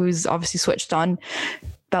Magda, who's obviously switched on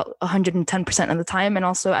about 110% of the time. And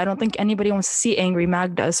also, I don't think anybody wants to see angry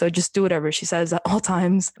Magda, so just do whatever she says at all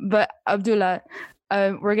times. But Abdullah,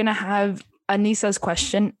 we're going to have Anisa's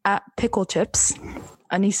question at Pickle Chips.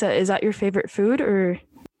 Anisa, is that your favorite food?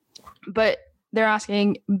 But they're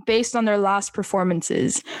asking, based on their last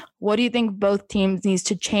performances, what do you think both teams needs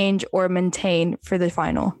to change or maintain for the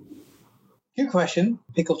final? Good question.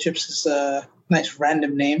 Pickle Chips is a nice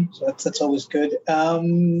random name, so that's always good.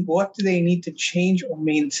 What do they need to change or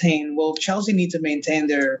maintain? Well, Chelsea need to maintain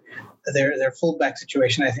their fullback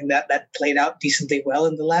situation. I think that played out decently well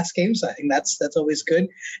in the last game, so I think that's always good.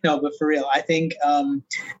 No, but for real, I think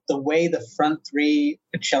the way the front three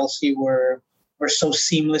at Chelsea were so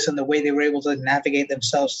seamless, and the way they were able to navigate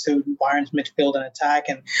themselves through Bayern's midfield and attack,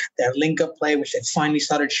 and their link-up play, which they finally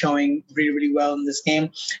started showing really, really well in this game.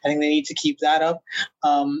 I think they need to keep that up.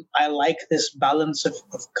 I like this balance of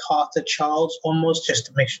Carter Charles almost, just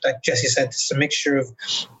to make sure, like Jesse said, it's a mixture of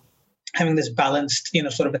having this balanced,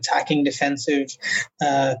 sort of attacking defensive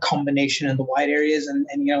combination in the wide areas, and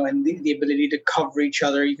the ability to cover each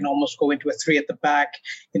other. You can almost go into a three at the back,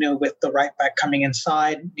 with the right back coming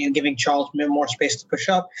inside, giving Charles more space to push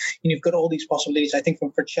up. You've got all these possibilities. I think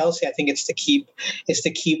for Chelsea, I think it's to keep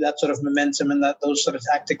that sort of momentum and those sort of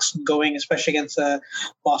tactics going, especially against a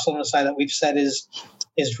Barcelona side that we've said is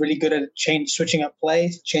really good at switching up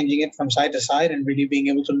play, changing it from side to side, and really being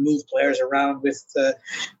able to move players around with the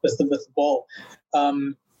ball.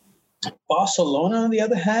 Barcelona, on the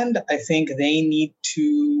other hand, I think Barcelona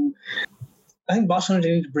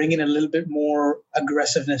need to bring in a little bit more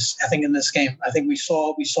aggressiveness. I think in this game, I think we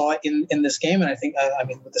saw in this game, and I think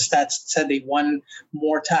what the stats said, they won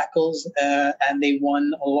more tackles and they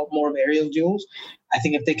won a lot more of aerial duels. I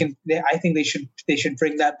think if they can, I think they should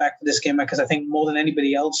bring that back to this game, because I think more than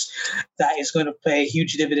anybody else, that is going to pay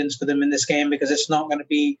huge dividends for them in this game, because it's not going to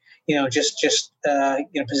be just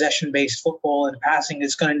possession based football and passing.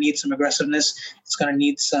 It's going to need some aggressiveness. It's going to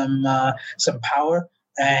need some power.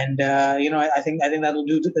 And I think that'll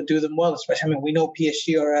do them well. Especially, we know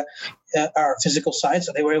PSG are a physical side,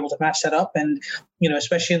 so they were able to match that up. And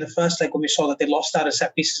especially in the first leg, when we saw that they lost out of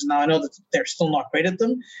set pieces. Now I know that they're still not great at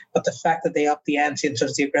them, but the fact that they upped the ante in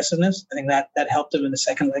terms of the aggressiveness, I think that helped them in the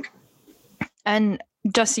second leg. And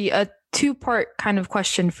Jesse, a two-part kind of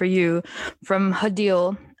question for you from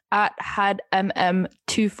Hadil at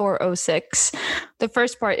HadMM2406. The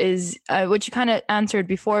first part is, which you kind of answered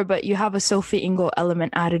before, but you have a Sophie Ingle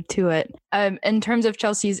element added to it. In terms of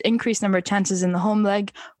Chelsea's increased number of chances in the home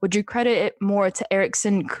leg, would you credit it more to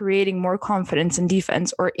Eriksen creating more confidence in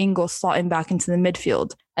defense, or Ingle slotting back into the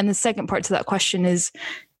midfield? And the second part to that question is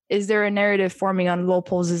there a narrative forming on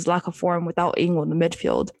Leupolz's lack of form without Ingle in the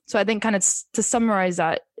midfield? So I think kind of to summarize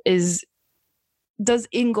that is, does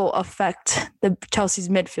Ingle affect the Chelsea's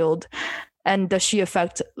midfield, and does she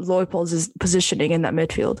affect Leupolz's positioning in that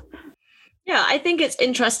midfield? Yeah, I think it's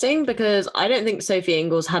interesting because I don't think Sophie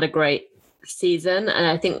Ingle's had a great season, and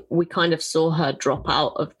I think we kind of saw her drop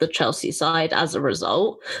out of the Chelsea side as a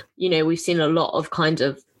result. We've seen a lot of kind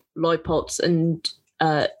of Leupolz and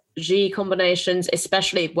G combinations,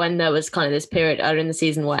 especially when there was kind of this period earlier in the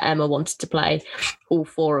season where Emma wanted to play all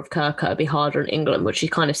four of Kerr, Kirby, Harder and England, which she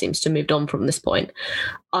kind of seems to have moved on from this point.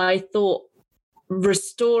 I thought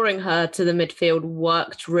restoring her to the midfield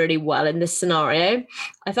worked really well in this scenario.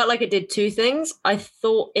 I felt like it did two things. I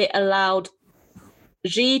thought it allowed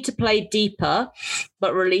G to play deeper,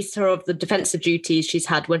 but released her of the defensive duties she's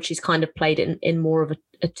had when she's kind of played in more of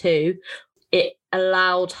a two. It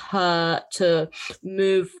allowed her to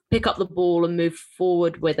pick up the ball and move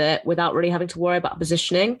forward with it without really having to worry about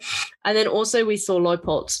positioning. And then also we saw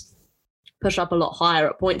Leupolz push up a lot higher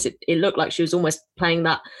at points. It looked like she was almost playing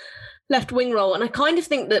that left wing role. And I kind of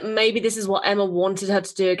think that maybe this is what Emma wanted her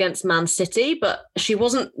to do against Man City, but she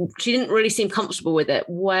didn't really seem comfortable with it.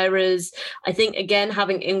 Whereas I think, again,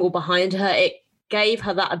 having Ingle behind her, it gave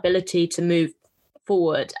her that ability to move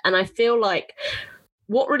forward. And I feel like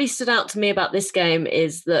what really stood out to me about this game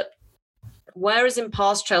is that whereas in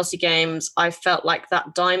past Chelsea games, I felt like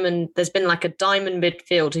there's been like a diamond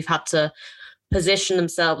midfield who've had to position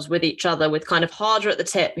themselves with each other, with kind of Harder at the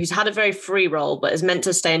tip, who's had a very free role, but is meant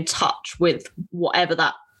to stay in touch with whatever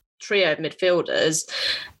that trio of midfielders.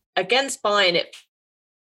 Against Bayern, it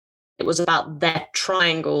was about their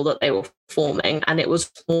triangle that they were forming, and it was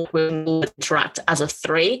more to interact as a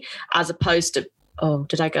three, as opposed to, oh,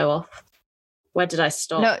 did I go off? Where did I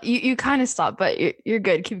stop? No, you kind of stopped, but you're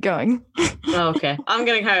good. Keep going. Oh, okay. I'm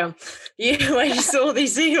going to carry on. When you saw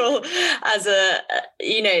these all as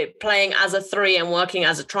playing as a three and working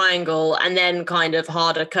as a triangle, and then kind of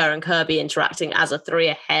Harder, Kerr and Kirby interacting as a three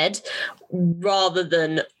ahead, rather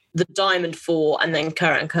than the diamond four and then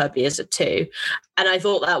Kerr and Kirby as a two. And I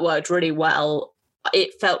thought that worked really well.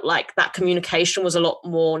 It felt like that communication was a lot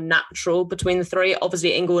more natural between the three.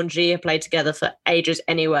 Obviously, Ingle and G have played together for ages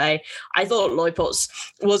anyway. I thought Leupolz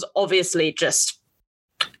was obviously just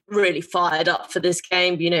really fired up for this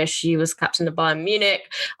game. You know, she was captain of Bayern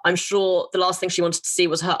Munich. I'm sure the last thing she wanted to see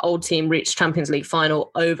was her old team reach Champions League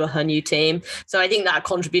final over her new team. So I think that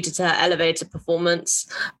contributed to her elevated performance.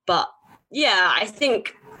 But yeah, I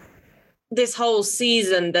think this whole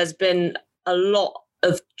season there's been a lot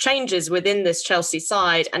of changes within this Chelsea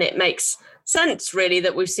side, and it makes sense really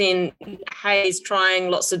that we've seen Hayes trying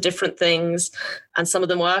lots of different things, and some of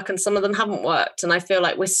them work and some of them haven't worked. And I feel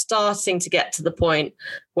like we're starting to get to the point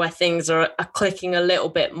where things are clicking a little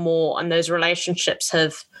bit more, and those relationships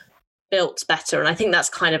have built better. And I think that's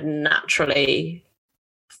kind of naturally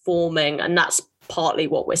forming, and that's partly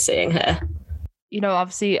what we're seeing here. You know,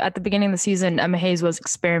 obviously at the beginning of the season, Emma Hayes was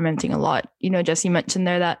experimenting a lot. You know, Jesse mentioned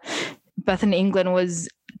there that Bethany England Emma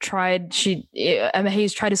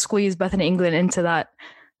Hayes tried to squeeze Bethany England into that,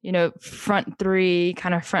 you know, front three,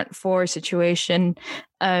 kind of front four situation.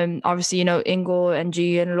 Obviously, you know, Ingle and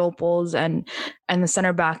G and Leupolz and the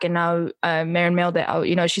center back, and now Maren Melde out.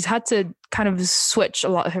 You know, she's had to kind of switch a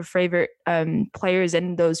lot of her favorite players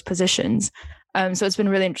in those positions. So it's been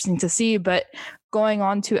really interesting to see. But going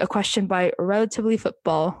on to a question by Relatively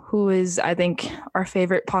Football, who is, I think, our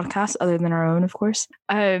favorite podcast, other than our own, of course.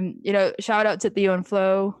 You know, shout out to Theo and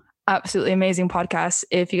Flo. Absolutely amazing podcast.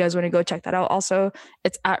 If you guys want to go check that out. Also,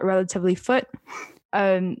 it's at Relatively Foot.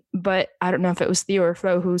 But I don't know if it was Theo or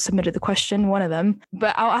Flo who submitted the question, one of them.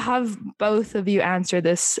 But I'll have both of you answer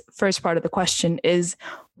this first part of the question is,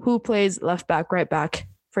 who plays left back, right back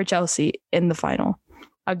for Chelsea in the final?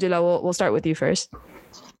 Abdullah, we'll start with you first.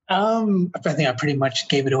 I think I pretty much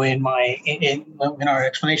gave it away in our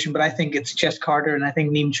explanation, but I think it's Jess Carter and I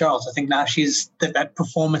think Niamh Charles. I think now that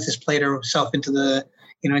performance has played herself into the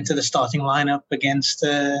starting lineup against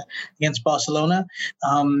Barcelona.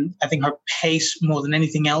 I think her pace, more than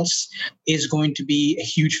anything else, is going to be a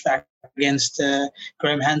huge factor against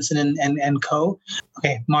Graham Hansen and co.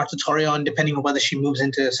 Okay, Marta Torreon, depending on whether she moves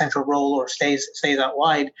into a central role or stays out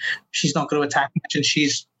wide, she's not going to attack much, and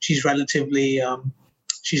she's relatively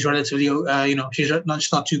she's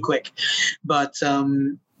not too quick, but.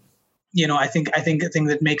 I think a thing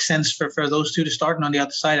that makes sense for those two to start, and on the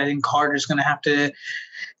other side, I think Carter's going to have to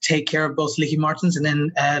take care of both Licky Martins, and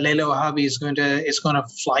then Leila Ouahabi is going to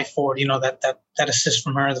fly forward. You know, that assist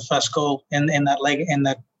from her, the first goal in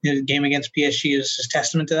that game against PSG is a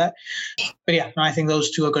testament to that. But yeah, I think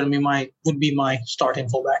those two are going to would be my starting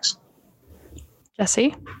fullbacks.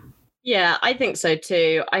 Jesse? Yeah, I think so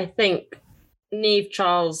too. I think Niamh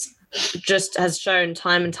Charles just has shown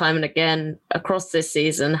time and time and again across this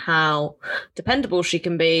season how dependable she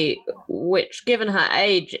can be, which given her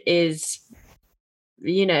age is,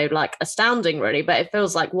 you know, like astounding really. But it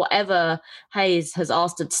feels like whatever Hayes has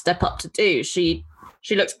asked her to step up to do, she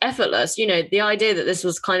looks effortless. You know, the idea that this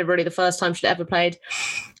was kind of really the first time she'd ever played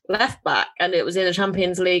left back, and it was in a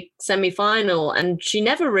Champions League semi-final, and she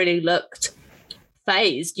never really looked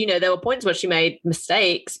phased. You know, there were points where she made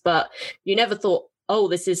mistakes, but you never thought, oh,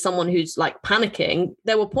 this is someone who's like panicking.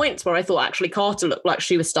 There were points where I thought actually Carter looked like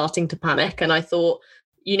she was starting to panic, and I thought,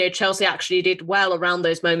 you know, Chelsea actually did well around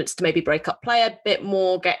those moments to maybe break up play a bit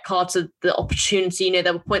more, get Carter the opportunity. You know,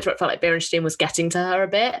 there were points where it felt like Berenstein was getting to her a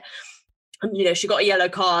bit. And, you know, she got a yellow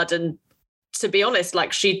card, and to be honest,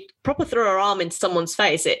 like, she proper threw her arm into someone's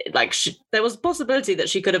face. There was a possibility that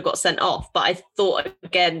she could have got sent off. But I thought,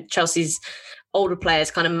 again, Chelsea's older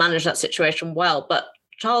players kind of managed that situation well. But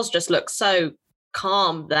Charles just looked so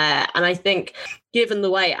calm there. And I think given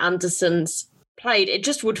the way Anderson's played, it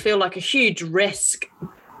just would feel like a huge risk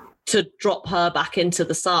to drop her back into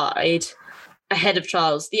the side ahead of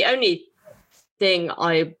Charles. The only thing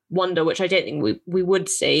I wonder, which I don't think we would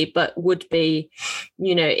see, but would be,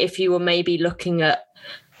 you know, if you were maybe looking at,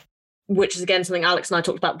 which is again something Alex and I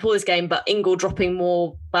talked about before this game, but Ingle dropping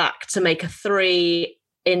more back to make a 3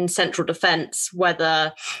 in central defence,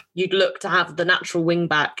 whether you'd look to have the natural wing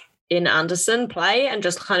back in Anderson play and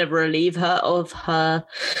just kind of relieve her of her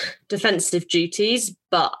defensive duties.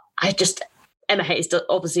 But Emma Hayes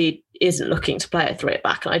obviously isn't looking to play a 3 at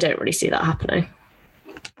back, and I don't really see that happening.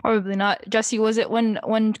 Probably not. Jesse, was it when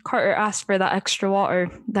Carter asked for that extra water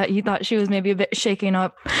that you thought she was maybe a bit shaken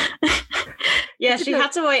up? Yeah, she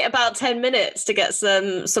had to wait about 10 minutes to get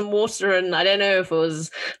some water, and I don't know if it was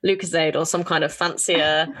Lucozade or some kind of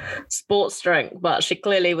fancier sports drink, but she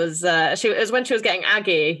clearly was. It was when she was getting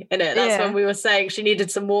aggy in it. That's when we were saying she needed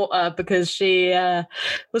some water because she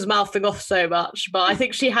was mouthing off so much. But I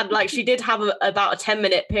think she did have about a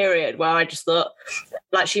 10-minute period where I just thought,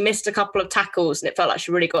 like, she missed a couple of tackles and it felt like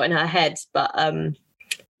she really got in her head. But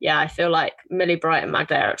yeah, I feel like Millie Bright and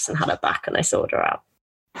Magda Eriksson had her back and they sorted her out.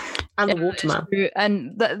 And the Waterman.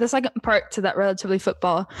 And the second part to that relatively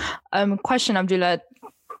football question, Abdullah,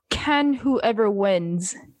 can whoever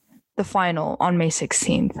wins the final on May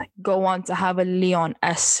 16th go on to have a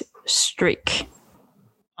Lyon-esque streak?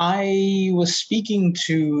 I was speaking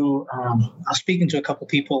to a couple of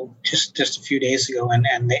people just a few days ago, and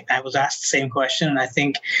I was asked the same question, and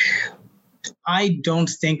I don't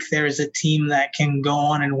think there is a team that can go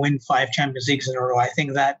on and win 5 Champions Leagues in a row. I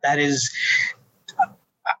think that is.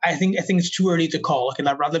 I think it's too early to call. Okay,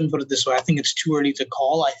 rather than put it this way, I think it's too early to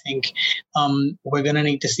call. I think we're going to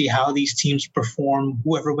need to see how these teams perform,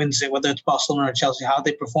 whoever wins it, whether it's Barcelona or Chelsea, how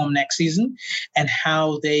they perform next season and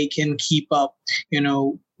how they can keep up, you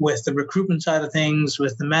know, with the recruitment side of things,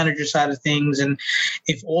 with the manager side of things. And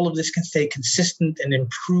if all of this can stay consistent and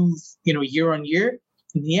improve, you know, year on year,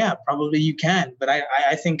 yeah, probably you can. But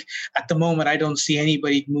I think at the moment, I don't see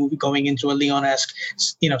anybody going into a Lyon-esque,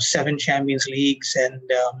 you know, 7 Champions Leagues and,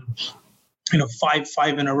 you know,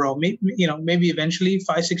 five in a row. Maybe eventually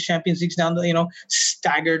 5, 6 Champions Leagues down the, you know,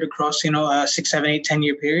 staggered across, you know, a 6, 7, 8,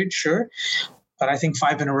 10-year period. Sure. But I think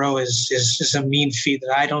 5 in a row is a mean feat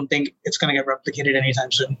that I don't think it's going to get replicated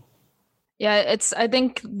anytime soon. Yeah, I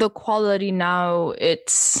think the quality now,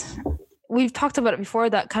 we've talked about it before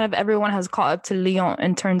that kind of everyone has caught up to Lyon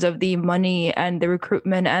in terms of the money and the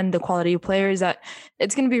recruitment and the quality of players, that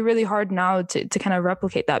it's going to be really hard now to kind of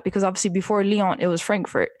replicate that, because obviously before Lyon, it was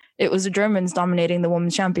Frankfurt. It was the Germans dominating the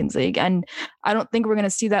Women's Champions League. And I don't think we're going to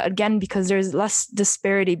see that again because there's less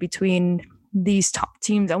disparity between these top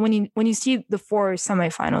teams. And when you see the 4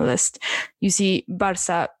 semifinalists, you see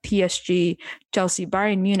Barca, PSG, Chelsea,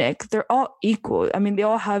 Bayern Munich, they're all equal. I mean, they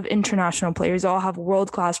all have international players, they all have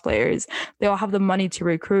world-class players, they all have the money to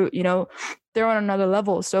recruit, you know, they're on another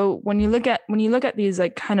level. So when you look at these,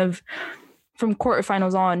 like, kind of from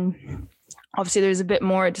quarterfinals on, obviously there's a bit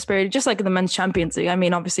more disparity, just like in the Men's Champions League. I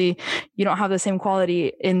mean, obviously you don't have the same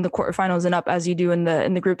quality in the quarterfinals and up as you do in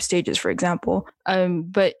the group stages, for example.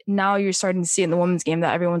 But now you're starting to see in the women's game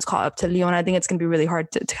that everyone's caught up to Lyon. I think it's going to be really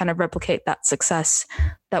hard to kind of replicate that success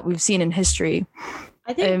that we've seen in history.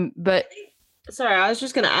 I think, Sorry, I was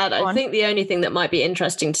just going to add, I think the only thing that might be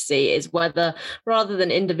interesting to see is whether, rather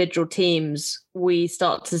than individual teams, we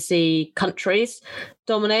start to see countries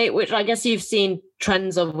dominate, which I guess you've seen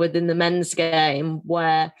trends of within the men's game,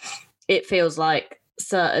 where it feels like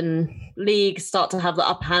certain leagues start to have the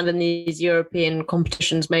upper hand in these European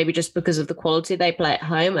competitions, maybe just because of the quality they play at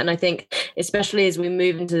home. And I think especially as we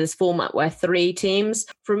move into this format where 3 teams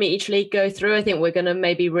from each league go through, I think we're going to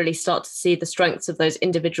maybe really start to see the strengths of those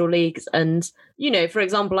individual leagues. And, you know, for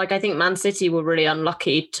example, like I think Man City were really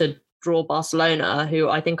unlucky to draw Barcelona, who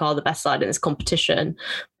I think are the best side in this competition.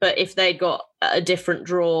 But if they got a different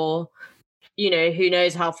draw, you know, who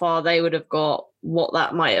knows how far they would have got what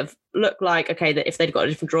that might have looked like. Okay, that if they'd got a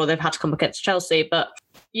different draw, they've had to come against Chelsea. But,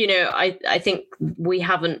 I think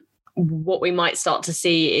what we might start to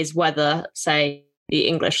see is whether, say, the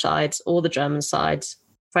English sides or the German sides,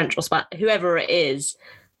 French or Spanish, whoever it is,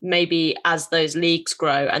 maybe as those leagues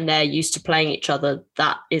grow and they're used to playing each other,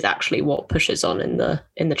 that is actually what pushes on in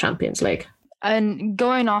the Champions League. And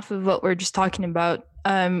going off of what we're just talking about,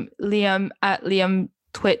 Liam at Liam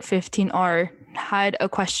Twit 15R had a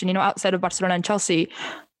question, outside of Barcelona and Chelsea,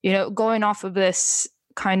 going off of this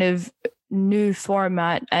kind of new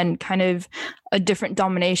format and kind of a different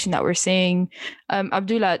domination that we're seeing.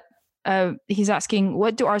 Abdullah, he's asking,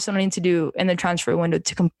 what do Arsenal need to do in the transfer window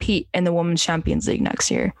to compete in the Women's Champions League next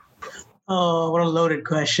year? Oh, what a loaded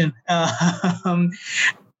question.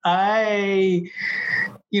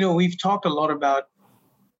 We've talked a lot about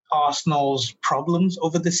Arsenal's problems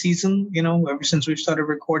over the season, ever since we've started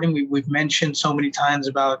recording. We've mentioned so many times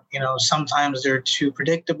about, sometimes they're too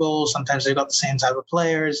predictable, sometimes they've got the same type of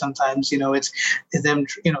players, sometimes, it's them,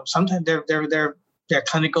 sometimes they're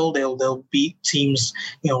clinical, they'll beat teams,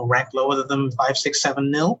 ranked lower than them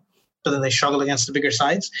 5-6-7-0, but then they struggle against the bigger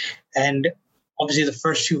sides. And obviously the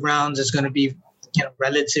first 2 rounds is going to be,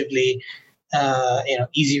 relatively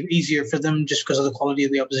easier for them just because of the quality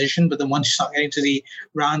of the opposition. But then once you start getting to the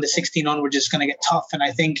round, the 16 onwards, it's going to get tough. And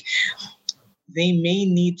I think they may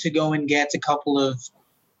need to go and get a couple of,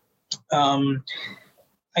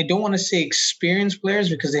 I don't want to say experienced players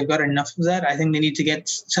because they've got enough of that. I think they need to get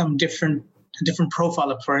some different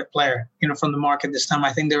profile of player, from the market this time.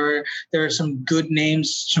 I think there are some good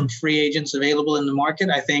names, some free agents available in the market.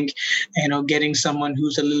 I think, getting someone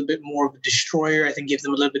who's a little bit more of a destroyer, I think give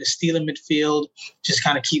them a little bit of steel in midfield, just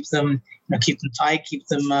kind of keep them tight, keep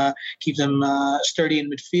them sturdy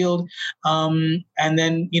in midfield. And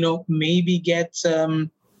then, maybe get,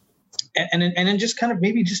 and then just kind of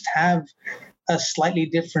maybe just have a slightly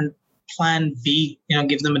different plan B,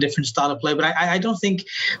 give them a different style of play. But I don't think,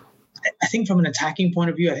 I think from an attacking point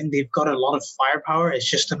of view, I think they've got a lot of firepower. It's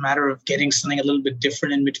just a matter of getting something a little bit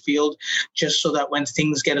different in midfield, just so that when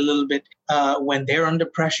things get a little bit, when they're under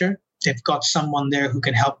pressure, they've got someone there who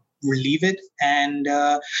can help relieve it. And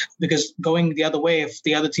because going the other way, if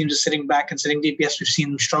the other teams are sitting back and sitting deep, yes, we've seen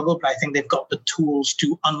them struggle, but I think they've got the tools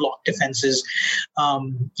to unlock defenses,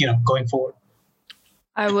 going forward.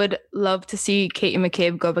 I would love to see Katie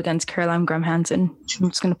McCabe go up against Caroline Graham-Hansen. I'm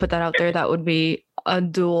just going to put that out there. That would be a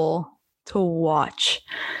duel to watch.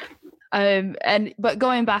 But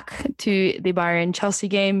going back to the Bayern Chelsea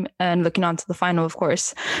game and looking on to the final, of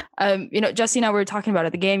course, Jesse and I were talking about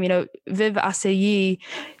it, the game, Viv Asseyi,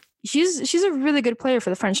 she's a really good player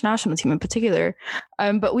for the French national team in particular.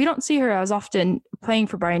 But we don't see her as often playing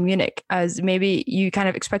for Bayern Munich as maybe you kind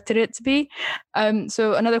of expected it to be.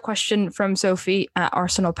 So another question from Sophie at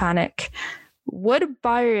Arsenal Panic. Would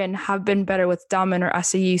Bayern have been better with Damen or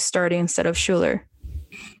Asseyi starting instead of Schuler?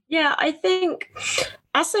 Yeah, I think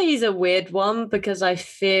Asseyi's a weird one because I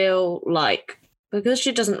feel like, because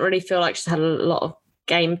she doesn't really feel like she's had a lot of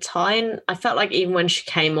game time, I felt like even when she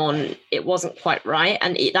came on, it wasn't quite right.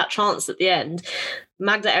 And that chance at the end,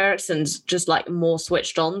 Magda Eriksson's just like more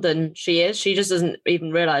switched on than she is. She just doesn't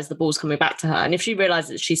even realise the ball's coming back to her. And if she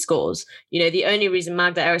realises she scores, the only reason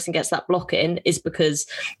Magda Eriksson gets that block in is because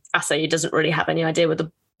Asseyi doesn't really have any idea where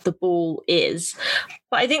the ball is.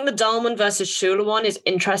 But I think the Dahlmann versus Schuler one is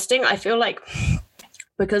interesting. I feel like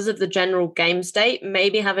because of the general game state,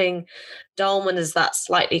 maybe having Dahlmann as that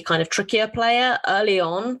slightly kind of trickier player early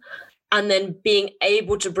on, and then being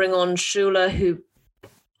able to bring on Schuler, who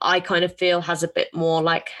I kind of feel has a bit more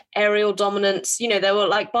like aerial dominance. They were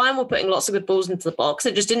like, Bayern were putting lots of good balls into the box.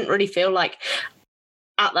 It just didn't really feel like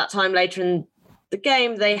at that time later in the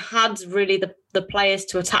game, they had really the players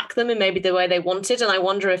to attack them in maybe the way they wanted. And I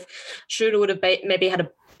wonder if Schuler would have maybe had a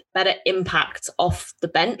better impact off the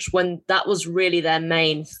bench when that was really their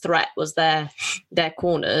main threat, was their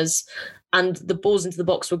corners, and the balls into the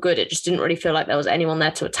box were good. It just didn't really feel like there was anyone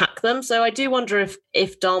there to attack them. So I do wonder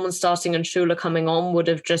if Dahlmann starting and Schuler coming on would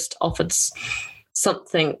have just offered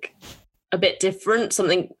something a bit different,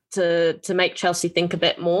 something to make Chelsea think a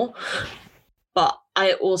bit more. But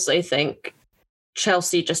I also think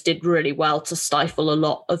Chelsea just did really well to stifle a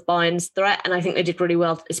lot of Bayern's threat. And I think they did really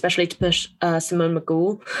well, especially to push Simone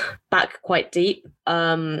Magool back quite deep,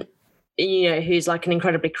 who's like an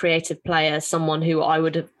incredibly creative player, someone who I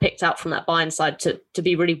would have picked out from that Bayern side to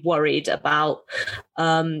be really worried about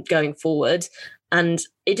going forward. And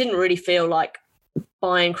it didn't really feel like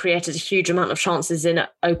Bayern created a huge amount of chances in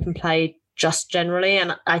open play just generally.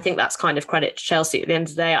 And I think that's kind of credit to Chelsea at the end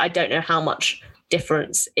of the day. I don't know how much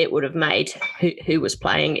difference it would have made who was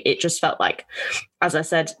playing. It just felt like, as I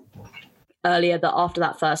said, earlier that after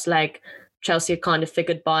that first leg, Chelsea had kind of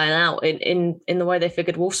figured Bayern out in the way they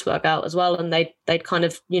figured Wolfsburg out as well, and they'd kind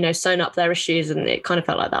of, you know, sewn up their issues, and it kind of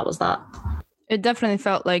felt like that was that. It definitely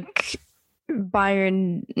felt like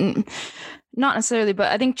Bayern, not necessarily,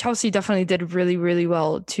 but I think Chelsea definitely did really, really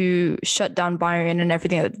well to shut down Bayern and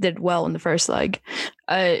everything that did well in the first leg.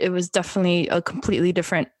 It was definitely a completely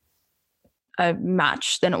different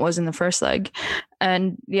match than it was in the first leg.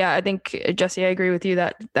 And yeah, I think, Jesse, I agree with you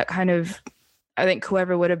that kind of, I think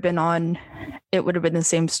whoever would have been on, it would have been the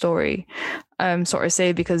same story, sort of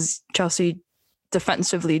say, because Chelsea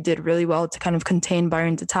defensively did really well to kind of contain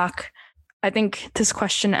Bayern's attack. I think this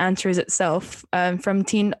question answers itself from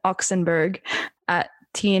Teen Oxenberg at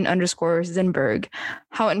teen_Zinberg.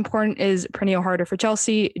 How important is Pernille Harder for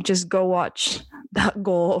Chelsea? Just go watch that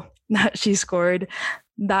goal that she scored.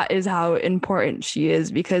 That is how important she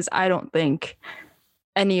is, because I don't think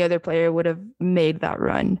any other player would have made that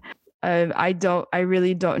run. I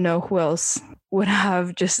really don't know who else would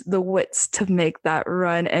have just the wits to make that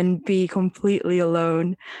run and be completely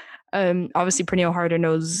alone. Obviously Pernille Harder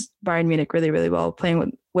knows Bayern Munich really, really well,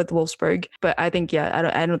 playing with Wolfsburg. But I think,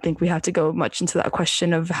 I don't think we have to go much into that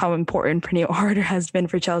question of how important Pernille Harder has been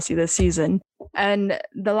for Chelsea this season. And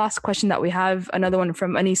the last question that we have, another one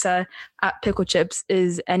from Anissa at Pickle Chips,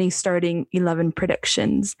 is any starting 11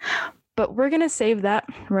 predictions. But we're going to save that.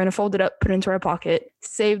 We're going to fold it up, put it into our pocket,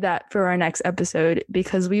 save that for our next episode,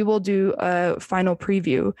 because we will do a final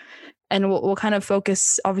preview. And we'll kind of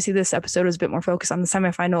focus, obviously this episode is a bit more focused on the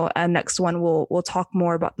semifinal, and next one we'll talk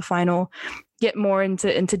more about the final, get more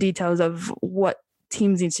into details of what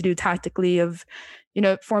teams need to do tactically, of, you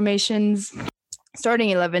know, formations, starting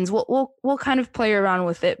 11s. We'll kind of play around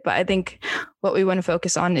with it, but I think what we want to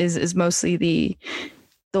focus on is mostly the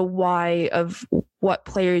why of what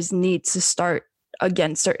players need to start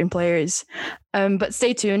against certain players. But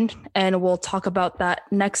stay tuned, and we'll talk about that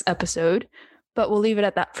next episode. But we'll leave it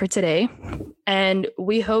at that for today. And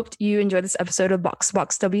we hoped you enjoyed this episode of Box to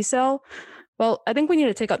Box WSL. Well, I think we need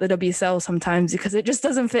to take out the WSL sometimes, because it just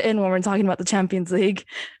doesn't fit in when we're talking about the Champions League.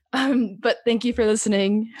 But thank you for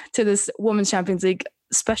listening to this Women's Champions League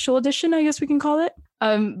special edition, I guess we can call it.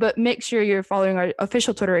 But make sure you're following our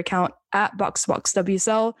official Twitter account at Box to Box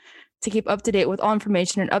WSL to keep up to date with all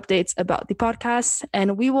information and updates about the podcast.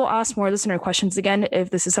 And we will ask more listener questions again if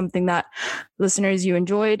this is something that listeners you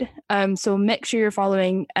enjoyed. So make sure you're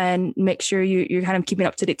following, and make sure you're kind of keeping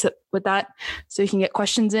up to date with that, so you can get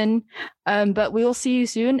questions in. But we will see you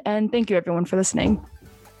soon, and thank you everyone for listening.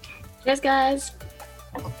 Cheers, guys.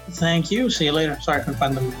 Thank you. See you later. Sorry, I couldn't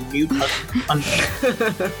find the mute button.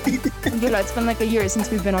 It's been like a year since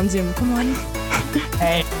we've been on Zoom. Come on.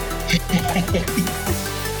 Hey.